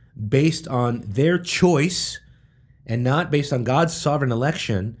based on their choice and not based on God's sovereign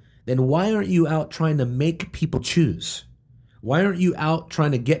election, then why aren't you out trying to make people choose? Why aren't you out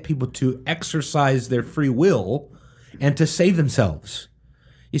trying to get people to exercise their free will and to save themselves?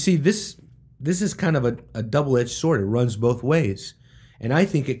 You see, this is kind of a double-edged sword. It runs both ways. And I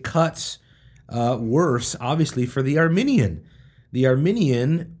think it cuts worse, obviously, for the Arminian. The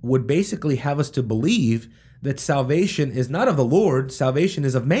Arminian would basically have us to believe that salvation is not of the Lord, salvation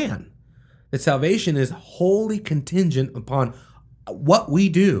is of man. That salvation is wholly contingent upon what we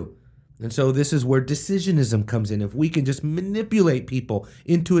do. And so this is where decisionism comes in. If we can just manipulate people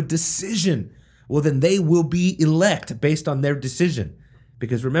into a decision, well, then they will be elect based on their decision.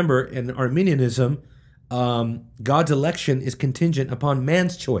 Because remember, in Arminianism, God's election is contingent upon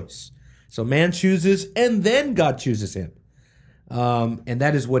man's choice. So man chooses, and then God chooses him. And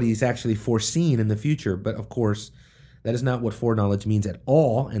that is what he's actually foreseen in the future. But of course, that is not what foreknowledge means at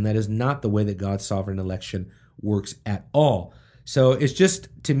all, and that is not the way that God's sovereign election works at all. So it's just,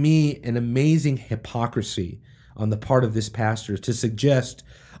 to me, an amazing hypocrisy on the part of this pastor to suggest,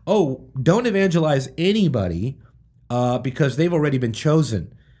 oh, don't evangelize anybody because they've already been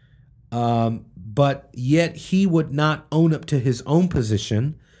chosen. But yet he would not own up to his own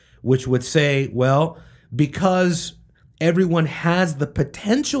position, which would say, well, because everyone has the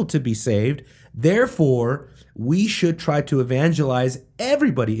potential to be saved, therefore we should try to evangelize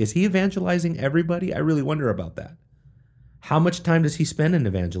everybody. Is he evangelizing everybody? I really wonder about that. How much time does he spend in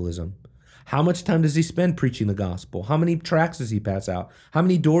evangelism? How much time does he spend preaching the gospel? How many tracts does he pass out? How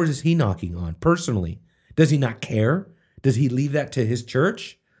many doors is he knocking on personally? Does he not care? Does he leave that to his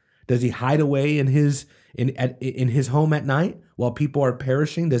church? Does he hide away in his home at night while people are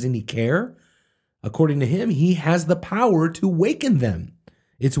perishing? Doesn't he care? According to him, he has the power to waken them.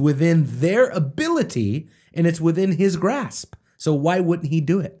 It's within their ability and it's within his grasp. So why wouldn't he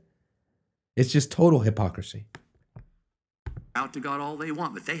do it? It's just total hypocrisy. Out to God all they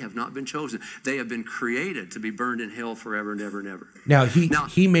want, but they have not been chosen. They have been created to be burned in hell forever and ever and ever. Now,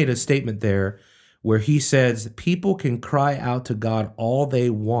 he made a statement there where he says people can cry out to God all they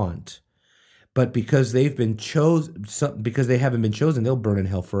want, but because they've been chosen, because they haven't been chosen, they'll burn in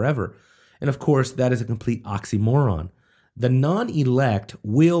hell forever. And of course, that is a complete oxymoron. The non-elect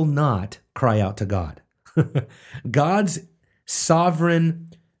will not cry out to God. God's sovereign,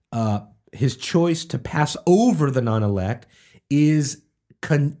 his choice to pass over the non-elect is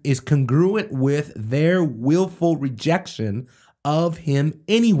congruent with their willful rejection of him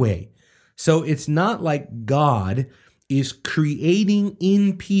anyway. So it's not like God is creating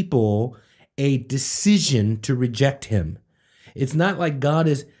in people a decision to reject him. It's not like God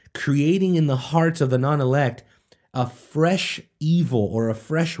is creating in the hearts of the non-elect a fresh evil or a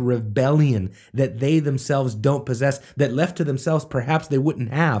fresh rebellion that they themselves don't possess, that left to themselves perhaps they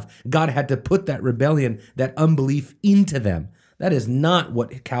wouldn't have. God had to put that rebellion, that unbelief into them. That is not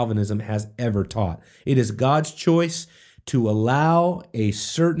what Calvinism has ever taught. It is God's choice to allow a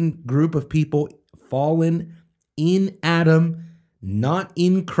certain group of people fallen in Adam, not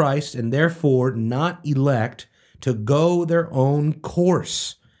in Christ, and therefore not elect, to go their own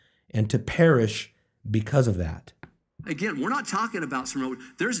course and to perish because of that. Again, we're not talking about some...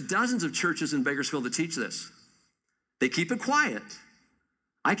 There's dozens of churches in Bakersfield that teach this. They keep it quiet.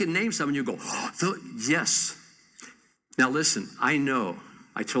 I can name some and you go, oh, yes. Now listen, I know,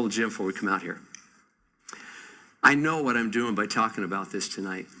 I told Jim before we come out here, I know what I'm doing by talking about this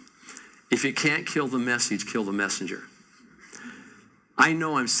tonight. If you can't kill the message, kill the messenger. I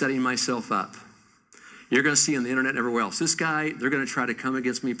know I'm setting myself up. You're going to see on the internet and everywhere else, this guy, they're going to try to come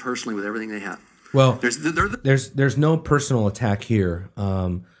against me personally with everything they have. Well, there's no personal attack here.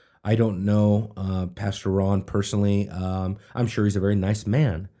 I don't know Pastor Ron personally. I'm sure he's a very nice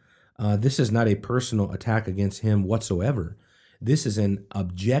man. This is not a personal attack against him whatsoever. This is an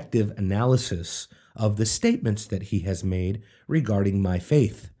objective analysis of the statements that he has made regarding my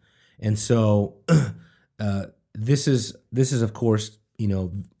faith. And so this is of course,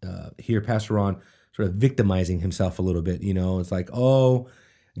 here Pastor Ron sort of victimizing himself a little bit. It's like, oh,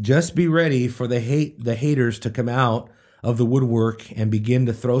 just be ready for the haters to come out of the woodwork and begin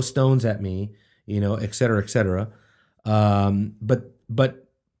to throw stones at me, et cetera, et cetera. But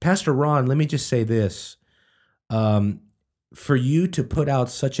Pastor Ron, let me just say this. For you to put out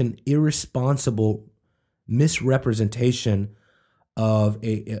such an irresponsible misrepresentation of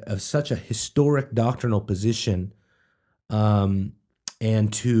such a historic doctrinal position,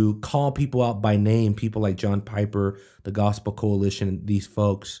 and to call people out by name, people like John Piper, the Gospel Coalition, these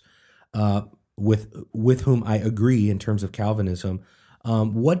folks, with whom I agree in terms of Calvinism,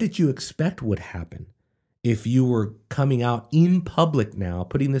 what did you expect would happen if you were coming out in public now,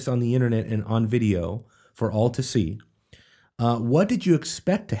 putting this on the internet and on video for all to see? What did you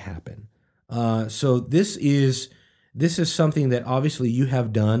expect to happen? So this is something that obviously you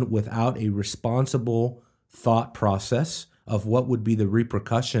have done without a responsible thought process of what would be the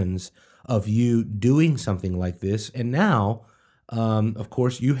repercussions of you doing something like this. And now, of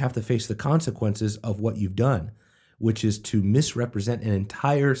course, you have to face the consequences of what you've done, which is to misrepresent an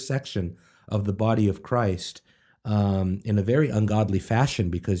entire section of the body of Christ in a very ungodly fashion,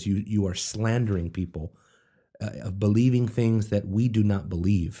 because you are slandering people of believing things that we do not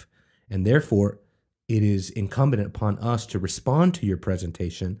believe. And therefore, it is incumbent upon us to respond to your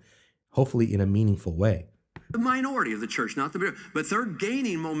presentation, hopefully in a meaningful way. The minority of the church, not the bigger, but they're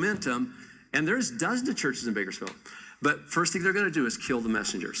gaining momentum, and there's dozens of churches in Bakersfield. But first thing they're going to do is kill the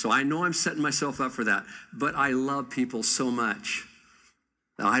messenger. So I know I'm setting myself up for that, but I love people so much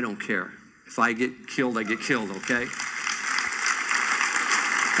that I don't care. If I get killed, I get killed, okay?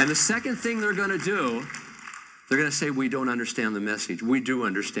 And the second thing they're going to do They're going to say we don't understand the message. We do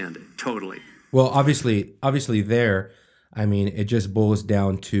understand it, totally. Well, obviously there, I mean, it just boils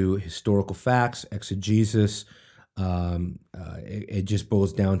down to historical facts, exegesis. It just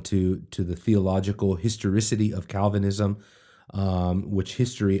boils down to the theological historicity of Calvinism, which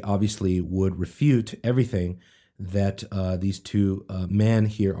history obviously would refute everything that these two men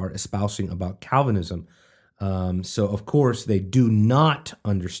here are espousing about Calvinism. So, of course, they do not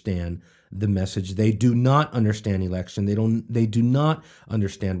understand the message. They do not understand election. They do not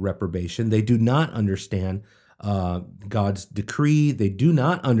understand reprobation. They do not understand God's decree. They do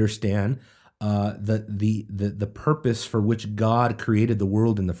not understand the purpose for which God created the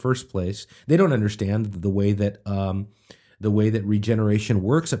world in the first place. They don't understand the way that regeneration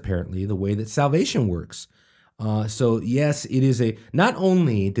works. Apparently, the way that salvation works. So yes, it is not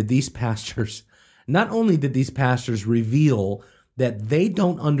only did these pastors reveal that they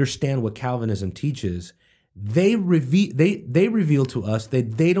don't understand what Calvinism teaches, they reveal to us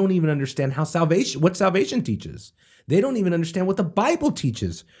that they don't even understand what salvation teaches. They don't even understand what the Bible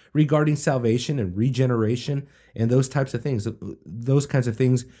teaches regarding salvation and regeneration and those types of things. Those kinds of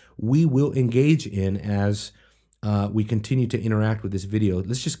things we will engage in as we continue to interact with this video.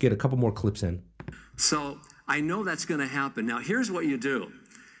 Let's just get a couple more clips in. So I know that's going to happen. Now, here's what you do.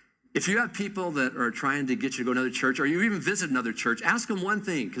 If you have people that are trying to get you to go to another church, or you even visit another church, ask them one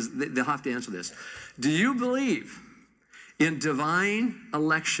thing, because they'll have to answer this. Do you believe in divine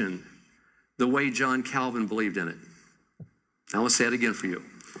election the way John Calvin believed in it? I want to say it again for you.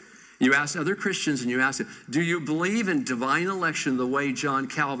 You ask other Christians and you ask them, do you believe in divine election the way John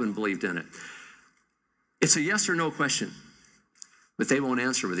Calvin believed in it? It's a yes or no question. But they won't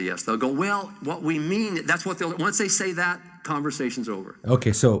answer with a yes. They'll go, well, what we mean, that's what they'll, once they say that, conversation's over.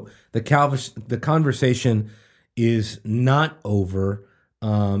 Okay, so the conversation is not over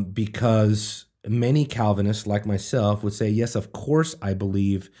because many Calvinists, like myself, would say, yes, of course I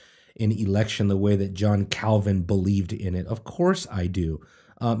believe in election the way that John Calvin believed in it. Of course I do.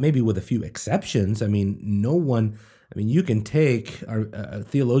 Maybe with a few exceptions. I mean, you can take our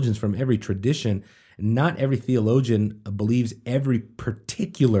theologians from every tradition. Not every theologian believes every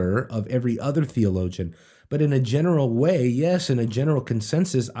particular of every other theologian. But in a general way, yes, in a general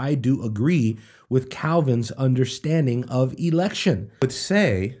consensus, I do agree with Calvin's understanding of election. I would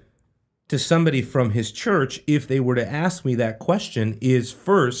say to somebody from his church, if they were to ask me that question, is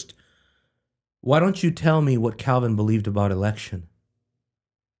first, why don't you tell me what Calvin believed about election?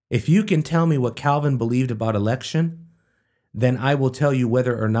 If you can tell me what Calvin believed about election, then I will tell you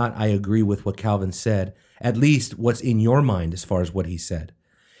whether or not I agree with what Calvin said, at least what's in your mind as far as what he said.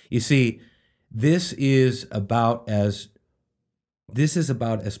 You see, this is about as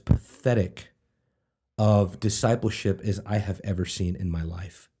pathetic of discipleship as I have ever seen in my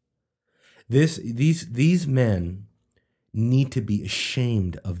life. These men need to be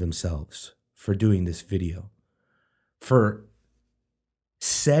ashamed of themselves for doing this video, for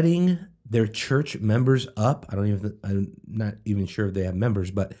setting their church members up. I'm not even sure if they have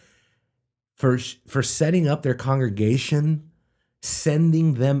members, but for setting up their congregation,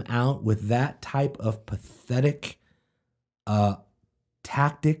 sending them out with that type of pathetic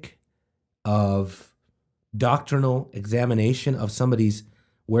tactic of doctrinal examination of somebody's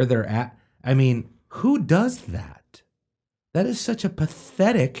where they're at. I mean, who does that? That is such a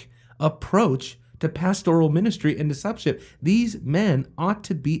pathetic approach to pastoral ministry and discipleship. These men ought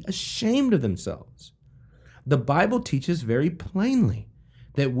to be ashamed of themselves. The Bible teaches very plainly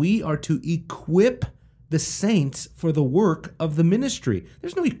that we are to equip the saints for the work of the ministry.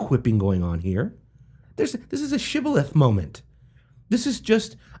 There's no equipping going on here. This is a shibboleth moment. This is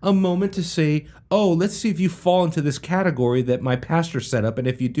just a moment to say, oh, let's see if you fall into this category that my pastor set up, and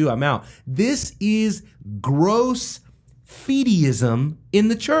if you do, I'm out. This is gross fideism in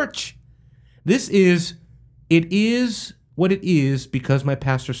the church. It is what it is because my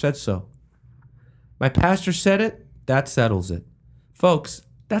pastor said so. My pastor said it, that settles it. Folks,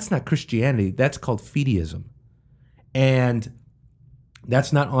 that's not Christianity. That's called fideism. And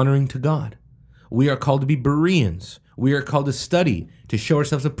that's not honoring to God. We are called to be Bereans. We are called to study, to show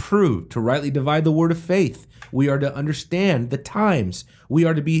ourselves approved, to rightly divide the word of faith. We are to understand the times. We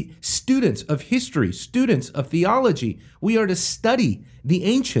are to be students of history, students of theology. We are to study the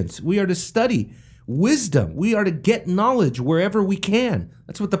ancients. We are to study wisdom. We are to get knowledge wherever we can.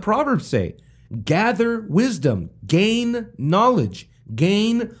 That's what the Proverbs say. Gather wisdom, gain knowledge,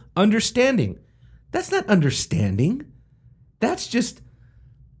 gain understanding. That's not understanding. That's just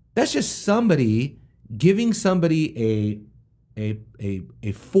somebody giving somebody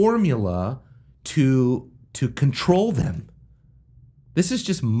a formula to control them. This is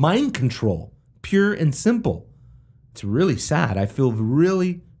just mind control, pure and simple. It's really sad. I feel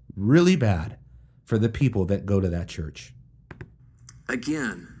really, really bad for the people that go to that church.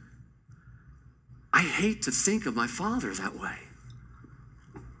 Again, I hate to think of my Father that way.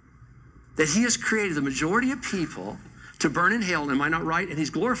 That he has created the majority of people to burn in hell. Am I not right? And he's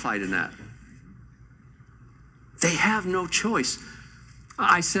glorified in that. They have no choice.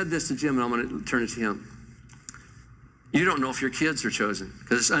 I said this to Jim, and I'm going to turn it to him. You don't know if your kids are chosen,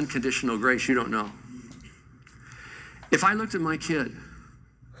 because it's unconditional grace. You don't know. If I looked at my kid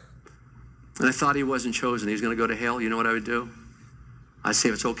and I thought he wasn't chosen, he's going to go to hell, you know what I would do? I'd say,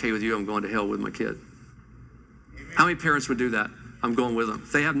 if it's okay with you, I'm going to hell with my kid. Amen. How many parents would do that? I'm going with them.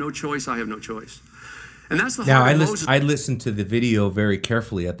 If they have no choice, I have no choice. And that's the heart of Moses. I listened to the video very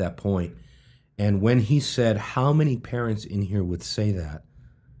carefully at that point, and when he said, how many parents in here would say that,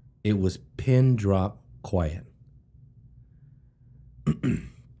 it was pin drop quiet.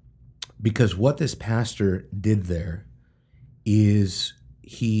 Because what this pastor did there is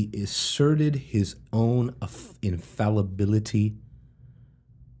he asserted his own infallibility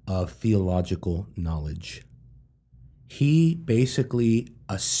of theological knowledge. He basically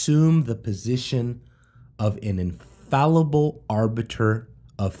assumed the position of an infallible arbiter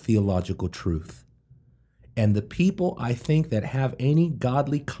of theological truth. And the people, I think, that have any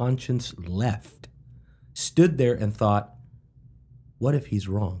godly conscience left stood there and thought, what if he's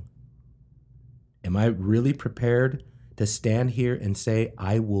wrong? Am I really prepared to stand here and say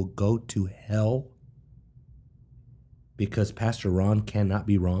I will go to hell because Pastor Ron cannot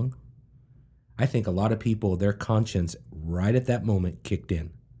be wrong? I think a lot of people, their conscience right at that moment kicked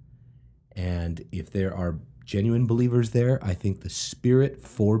in. And if there are genuine believers there, I think the Spirit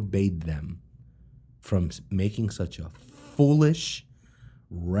forbade them from making such a foolish,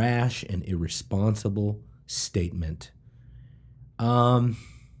 rash, and irresponsible statement.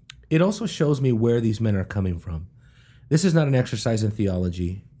 It also shows me where these men are coming from. This is not an exercise in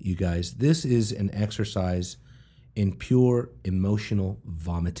theology, you guys. This is an exercise in pure emotional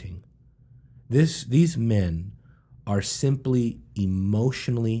vomiting. These men are simply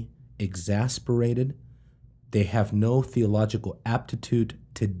emotionally exasperated. They have no theological aptitude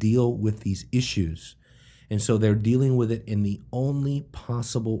to deal with these issues. And so they're dealing with it in the only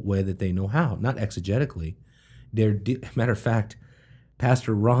possible way that they know how, not exegetically. Matter of fact,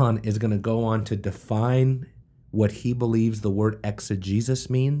 Pastor Ron is going to go on to define what he believes the word exegesis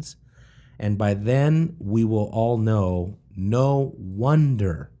means. And by then, we will all know, no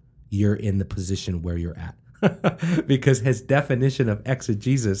wonder you're in the position where you're at. Because his definition of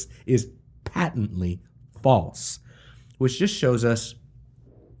exegesis is patently false, which just shows us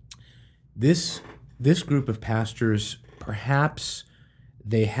this group of pastors, perhaps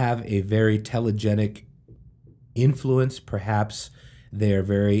they have a very telegenic influence, perhaps they're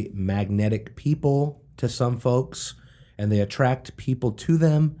very magnetic people to some folks, and they attract people to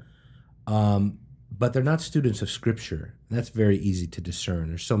them, but they're not students of Scripture. That's very easy to discern.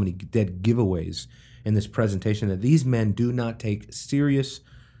 There's so many dead giveaways in this presentation that these men do not take serious,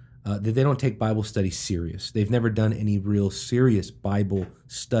 that they don't take Bible study serious. They've never done any real serious Bible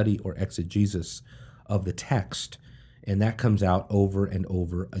study or exegesis of the text, and that comes out over and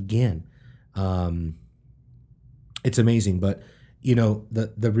over again. It's amazing, but you know,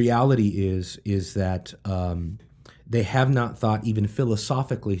 the reality is that they have not thought even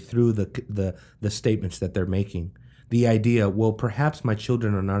philosophically through the statements that they're making. The idea, well, perhaps my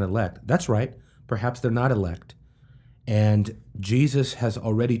children are not elect. That's right. Perhaps they're not elect. And Jesus has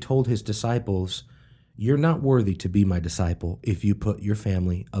already told his disciples, you're not worthy to be my disciple if you put your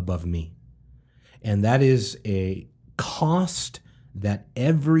family above me. And that is a cost that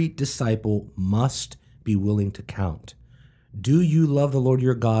every disciple must be willing to count. Do you love the Lord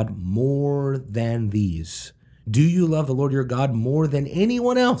your God more than these? Do you love the Lord your God more than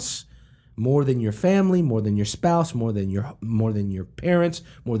anyone else? More than your family, more than your spouse, more than your parents,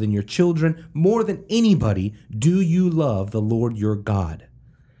 more than your children, more than anybody? Do you love the Lord your God?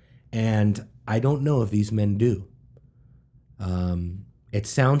 And I don't know if these men do. It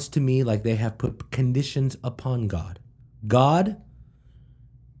sounds to me like they have put conditions upon God. God,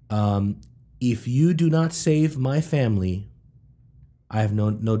 if you do not save my family, I have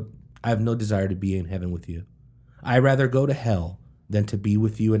no desire to be in heaven with you. I'd rather go to hell than to be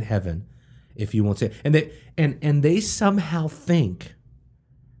with you in heaven if you won't save. And they somehow think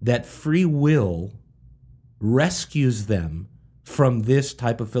that free will rescues them from this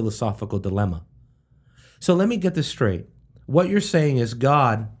type of philosophical dilemma. So let me get this straight. What you're saying is,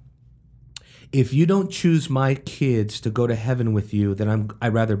 God, if you don't choose my kids to go to heaven with you, then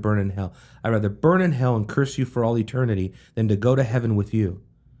I'd rather burn in hell. I'd rather burn in hell and curse you for all eternity than to go to heaven with you.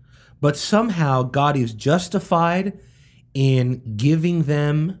 But somehow God is justified in giving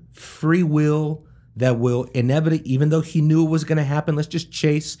them free will that will inevitably, even though he knew it was going to happen, let's just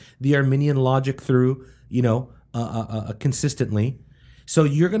chase the Arminian logic through, consistently. So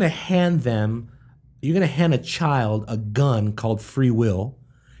you're going to hand a child a gun called free will.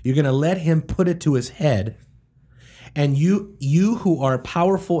 You're going to let him put it to his head. And you who are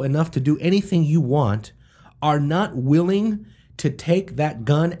powerful enough to do anything you want are not willing to take that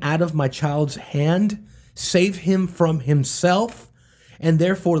gun out of my child's hand, save him from himself, and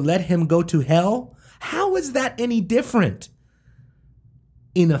therefore let him go to hell? How is that any different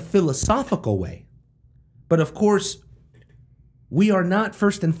in a philosophical way? But of course, we are not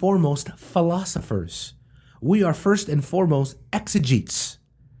first and foremost philosophers. We are first and foremost exegetes.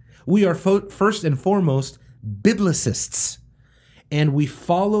 We are first and foremost biblicists. And we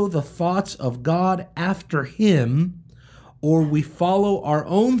follow the thoughts of God after him, or we follow our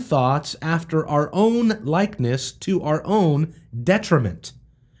own thoughts after our own likeness to our own detriment.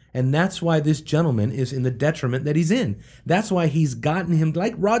 And that's why this gentleman is in the detriment that he's in. That's why he's gotten him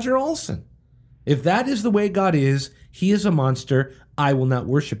like Roger Olson. If that is the way God is, he is a monster. I will not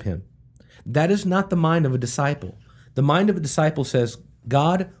worship him. That is not the mind of a disciple. The mind of a disciple says,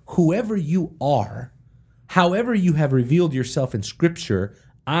 God, whoever you are, however you have revealed yourself in Scripture,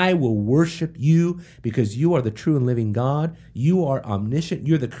 I will worship you because you are the true and living God. You are omniscient.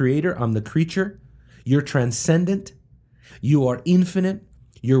 You're the creator. I'm the creature. You're transcendent. You are infinite.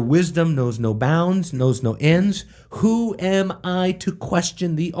 Your wisdom knows no bounds, knows no ends. Who am I to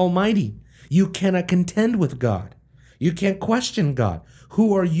question the Almighty? You cannot contend with God. You can't question God.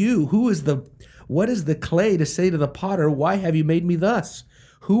 Who are you? What is the clay to say to the potter, why have you made me thus?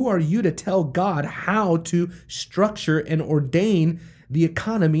 Who are you to tell God how to structure and ordain the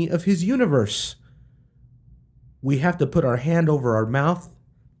economy of his universe? We have to put our hand over our mouth,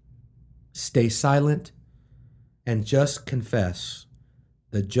 stay silent, and just confess.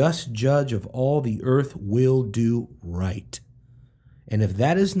 The just judge of all the earth will do right. And if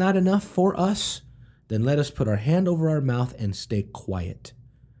that is not enough for us, then let us put our hand over our mouth and stay quiet.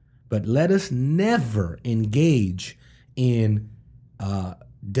 But let us never engage in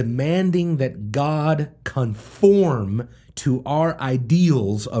demanding that God conform to our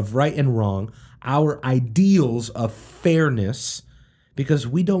ideals of right and wrong, our ideals of fairness, because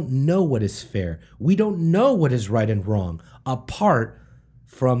we don't know what is fair. We don't know what is right and wrong apart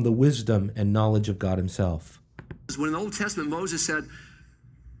from the wisdom and knowledge of God himself. When in the Old Testament, Moses said,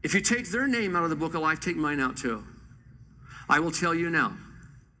 if you take their name out of the book of life, take mine out too. I will tell you now,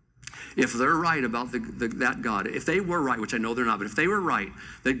 if they're right about that God, if they were right, which I know they're not, but if they were right,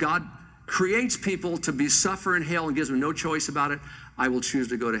 that God creates people to be suffer in hell and gives them no choice about it, I will choose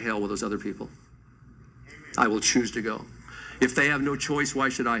to go to hell with those other people. I will choose to go. If they have no choice, why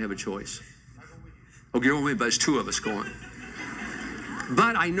should I have a choice? Okay, you're only, but it's two of us going.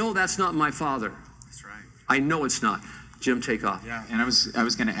 But I know that's not my Father. That's right. I know it's not. Jim, take off. Yeah, and I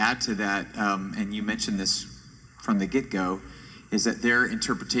was going to add to that, and you mentioned this from the get-go, is that their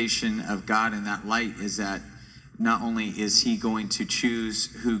interpretation of God in that light is that not only is he going to choose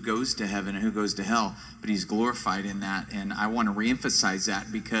who goes to heaven and who goes to hell, but he's glorified in that. And I want to reemphasize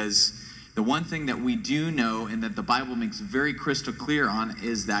that because the one thing that we do know and that the Bible makes very crystal clear on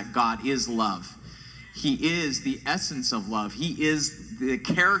is that God is love. He is the essence of love. He is the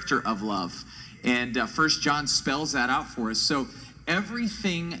character of love. And 1 John spells that out for us. So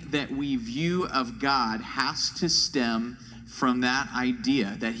everything that we view of God has to stem from that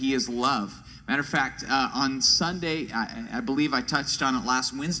idea that he is love. Matter of fact, on Sunday, I believe I touched on it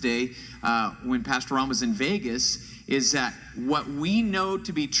last Wednesday when Pastor Ramos was in Vegas, is that what we know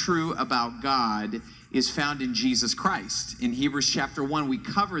to be true about God is found in Jesus Christ. In Hebrews chapter 1, we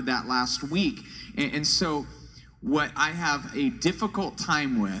covered that last week. And so what I have a difficult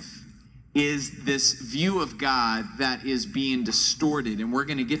time with is this view of God that is being distorted. And we're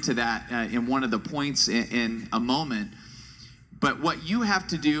going to get to that in one of the points in a moment. But what you have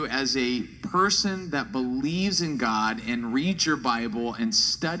to do as a person that believes in God and reads your Bible and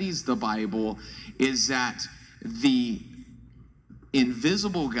studies the Bible is that the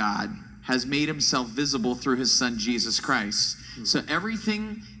invisible God has made himself visible through his son, Jesus Christ. So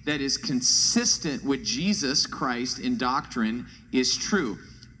everything that is consistent with Jesus Christ in doctrine is true.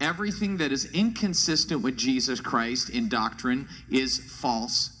 Everything that is inconsistent with Jesus Christ in doctrine is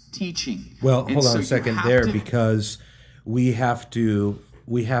false teaching. Well, hold on a second there, because we have to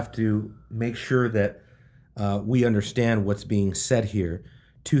make sure that we understand what's being said here.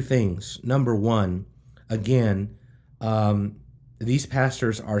 Two things. Number one, again, these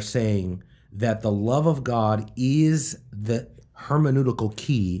pastors are saying that the love of God is the hermeneutical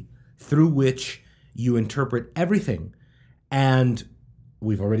key through which you interpret everything. And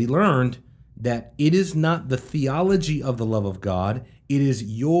we've already learned that it is not the theology of the love of God, it is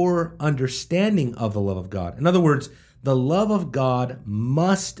your understanding of the love of God. In other words, the love of God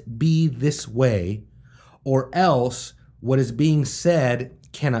must be this way, or else what is being said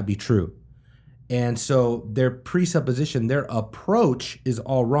cannot be true. And so their presupposition, their approach is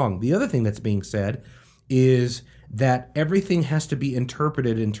all wrong. The other thing that's being said is that everything has to be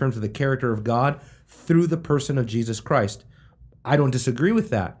interpreted in terms of the character of God through the person of Jesus Christ. I don't disagree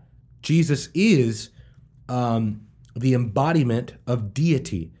with that. Jesus is the embodiment of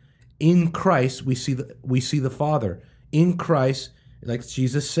deity. In Christ, we see the Father. In Christ, like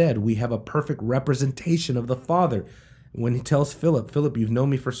Jesus said, we have a perfect representation of the Father. When he tells Philip, you've known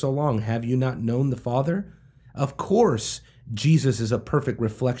me for so long, have you not known the Father? Of course, Jesus is a perfect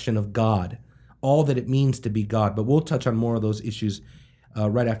reflection of God, all that it means to be God. But we'll touch on more of those issues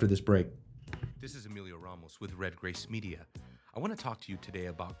right after this break. This is Emilio Ramos with Red Grace Media. I want to talk to you today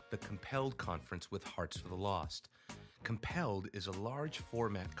about the Compelled Conference with Hearts for the Lost. Compelled is a large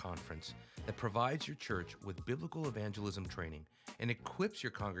format conference that provides your church with biblical evangelism training and equips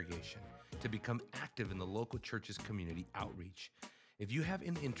your congregation to become active in the local church's community outreach. If you have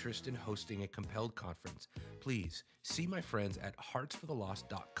an interest in hosting a Compelled Conference, please see my friends at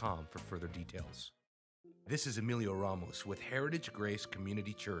heartsforthelost.com for further details. This is Emilio Ramos with Heritage Grace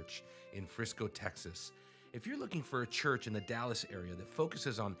Community Church in Frisco, Texas. If you're looking for a church in the Dallas area that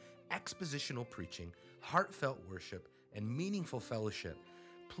focuses on expositional preaching, heartfelt worship, and meaningful fellowship,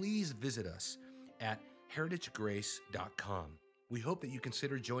 please visit us at heritagegrace.com. We hope that you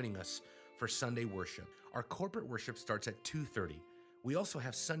consider joining us for Sunday worship. Our corporate worship starts at 2:30. We also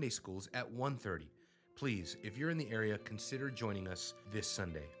have Sunday schools at 1:30. Please, if you're in the area, consider joining us this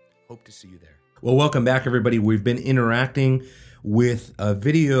Sunday. Hope to see you there. Well, welcome back, everybody. We've been interacting with a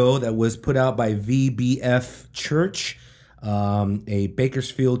video that was put out by VBF Church, a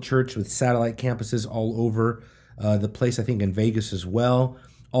Bakersfield church with satellite campuses all over the place, I think in Vegas as well.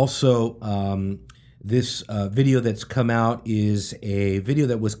 Also, this video that's come out is a video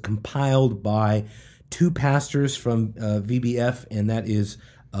that was compiled by two pastors from VBF, and that is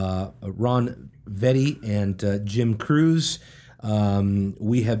Ron Vietti and Jim Cruz.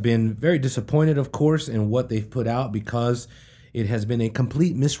 We have been very disappointed, of course, in what they've put out because it has been a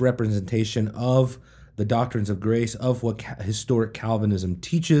complete misrepresentation of the doctrines of grace, of what historic Calvinism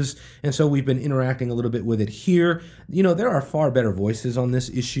teaches. And so we've been interacting a little bit with it here. You know, there are far better voices on this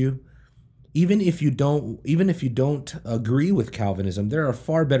issue. Even if you don't agree with Calvinism, there are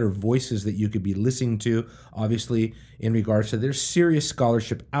far better voices that you could be listening to, obviously, in regards to there's serious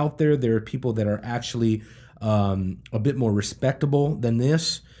scholarship out there. There are people that are actually a bit more respectable than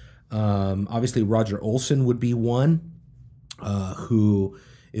this. Obviously, Roger Olson would be one who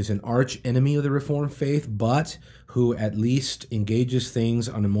is an arch enemy of the Reformed faith, but who at least engages things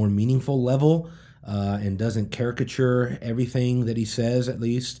on a more meaningful level and doesn't caricature everything that he says, at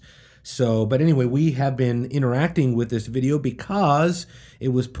least. So, but anyway, we have been interacting with this video because it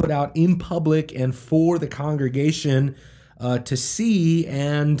was put out in public and for the congregation to see,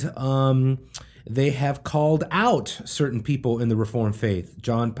 and they have called out certain people in the Reformed faith.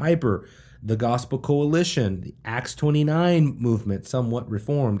 John Piper, the Gospel Coalition, the Acts 29 movement, somewhat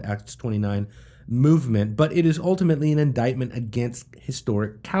reformed Acts 29 movement, but it is ultimately an indictment against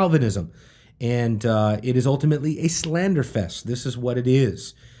historic Calvinism. And it is ultimately a slander fest. This is what it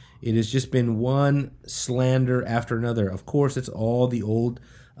is. It has just been one slander after another. Of course, it's all the old,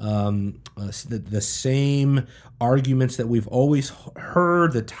 the same arguments that we've always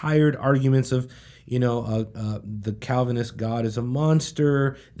heard, the tired arguments of, the Calvinist God is a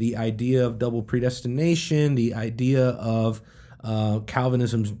monster, the idea of double predestination, the idea of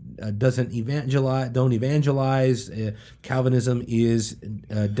Calvinism don't evangelize. Calvinism is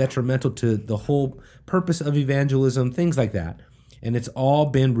detrimental to the whole purpose of evangelism, things like that. And it's all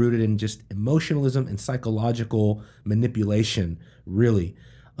been rooted in just emotionalism and psychological manipulation, really.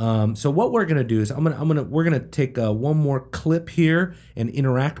 So what we're gonna do is we're gonna take one more clip here and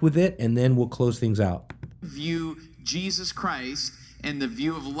interact with it, and then we'll close things out. View Jesus Christ and the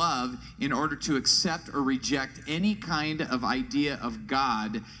view of love in order to accept or reject any kind of idea of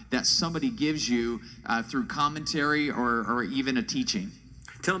God that somebody gives you through commentary or even a teaching.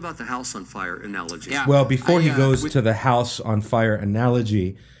 Tell him about the house on fire analogy. Yeah. Well, before he goes to the house on fire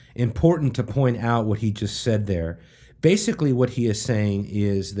analogy, important to point out what he just said there. Basically, what he is saying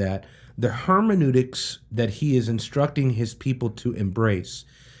is that the hermeneutics that he is instructing his people to embrace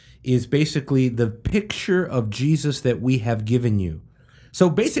is basically the picture of Jesus that we have given you. So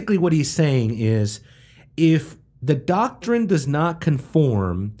basically what he's saying is, if the doctrine does not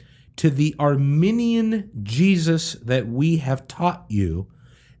conform to the Arminian Jesus that we have taught you,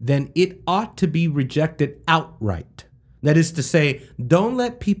 then it ought to be rejected outright. That is to say, don't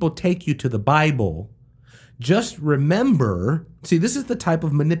let people take you to the Bible. Just remember, see, this is the type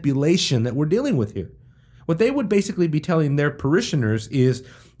of manipulation that we're dealing with here. What they would basically be telling their parishioners is,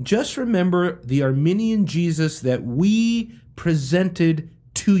 just remember the Arminian Jesus that we presented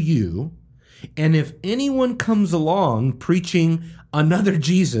to you, and if anyone comes along preaching another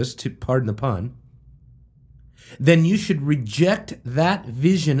Jesus, to pardon the pun, then you should reject that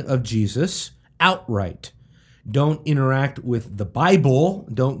vision of Jesus outright. Don't interact with the Bible.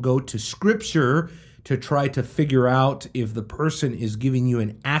 Don't go to Scripture to try to figure out if the person is giving you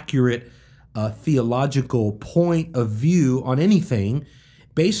an accurate theological point of view on anything.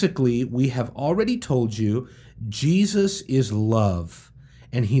 Basically, we have already told you Jesus is love,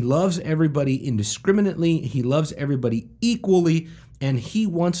 and he loves everybody indiscriminately. He loves everybody equally, and he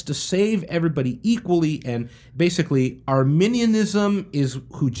wants to save everybody equally. And basically, Arminianism is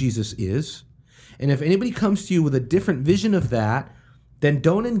who Jesus is. And if anybody comes to you with a different vision of that, then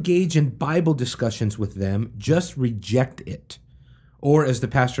don't engage in Bible discussions with them. Just reject it. Or as the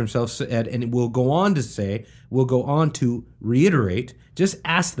pastor himself said, and we'll go on to reiterate, just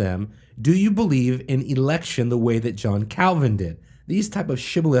ask them, do you believe in election the way that John Calvin did? These type of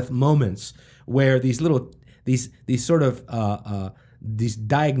shibboleth moments where these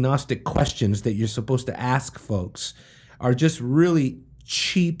diagnostic questions that you're supposed to ask folks are just really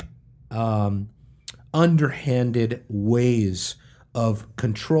cheap, underhanded ways of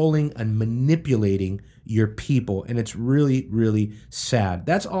controlling and manipulating your people, and it's really, really sad.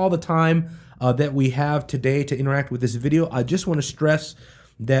 That's all the time that we have today to interact with this video. I just want to stress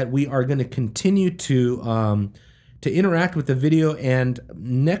that we are going to continue to interact with the video, and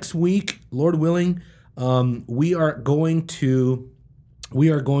next week, Lord willing, we are going to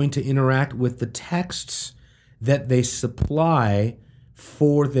interact with the texts that they supply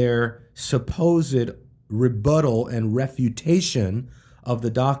for their supposed rebuttal and refutation of the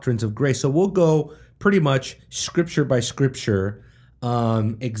doctrines of grace. So we'll go pretty much scripture by scripture,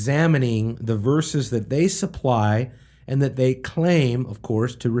 examining the verses that they supply and that they claim, of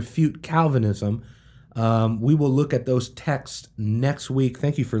course, to refute Calvinism. We will look at those texts next week.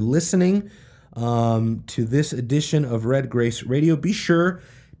 Thank you for listening to this edition of Red Grace Radio. Be sure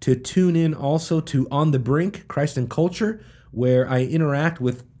to tune in also to On the Brink, Christ and Culture, where I interact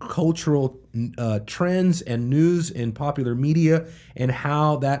with cultural trends and news in popular media and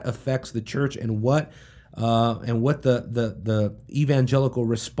how that affects the church, and what the evangelical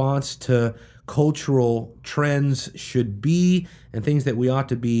response to cultural trends should be, and things that we ought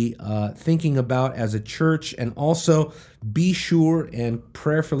to be thinking about as a church. And also be sure and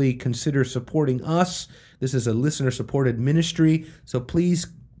prayerfully consider supporting us. This is a listener-supported ministry, so please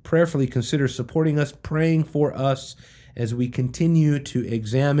prayerfully consider supporting us, praying for us as we continue to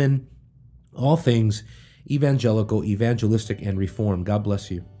examine all things evangelical, evangelistic, and reform. God bless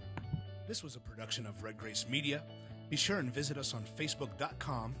you. This was a production of Red Grace Media. Be sure and visit us on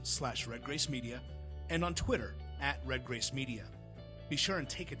Facebook.com/RedGraceMedia and on Twitter @RedGraceMedia. Be sure and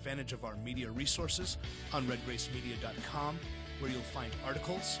take advantage of our media resources on RedGraceMedia.com, where you'll find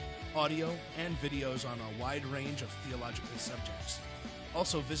articles, audio, and videos on a wide range of theological subjects.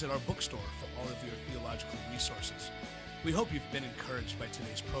 Also visit our bookstore for all of your theological resources. We hope you've been encouraged by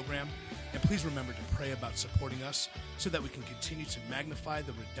today's program, and please remember to pray about supporting us so that we can continue to magnify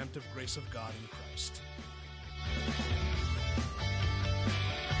the redemptive grace of God in Christ.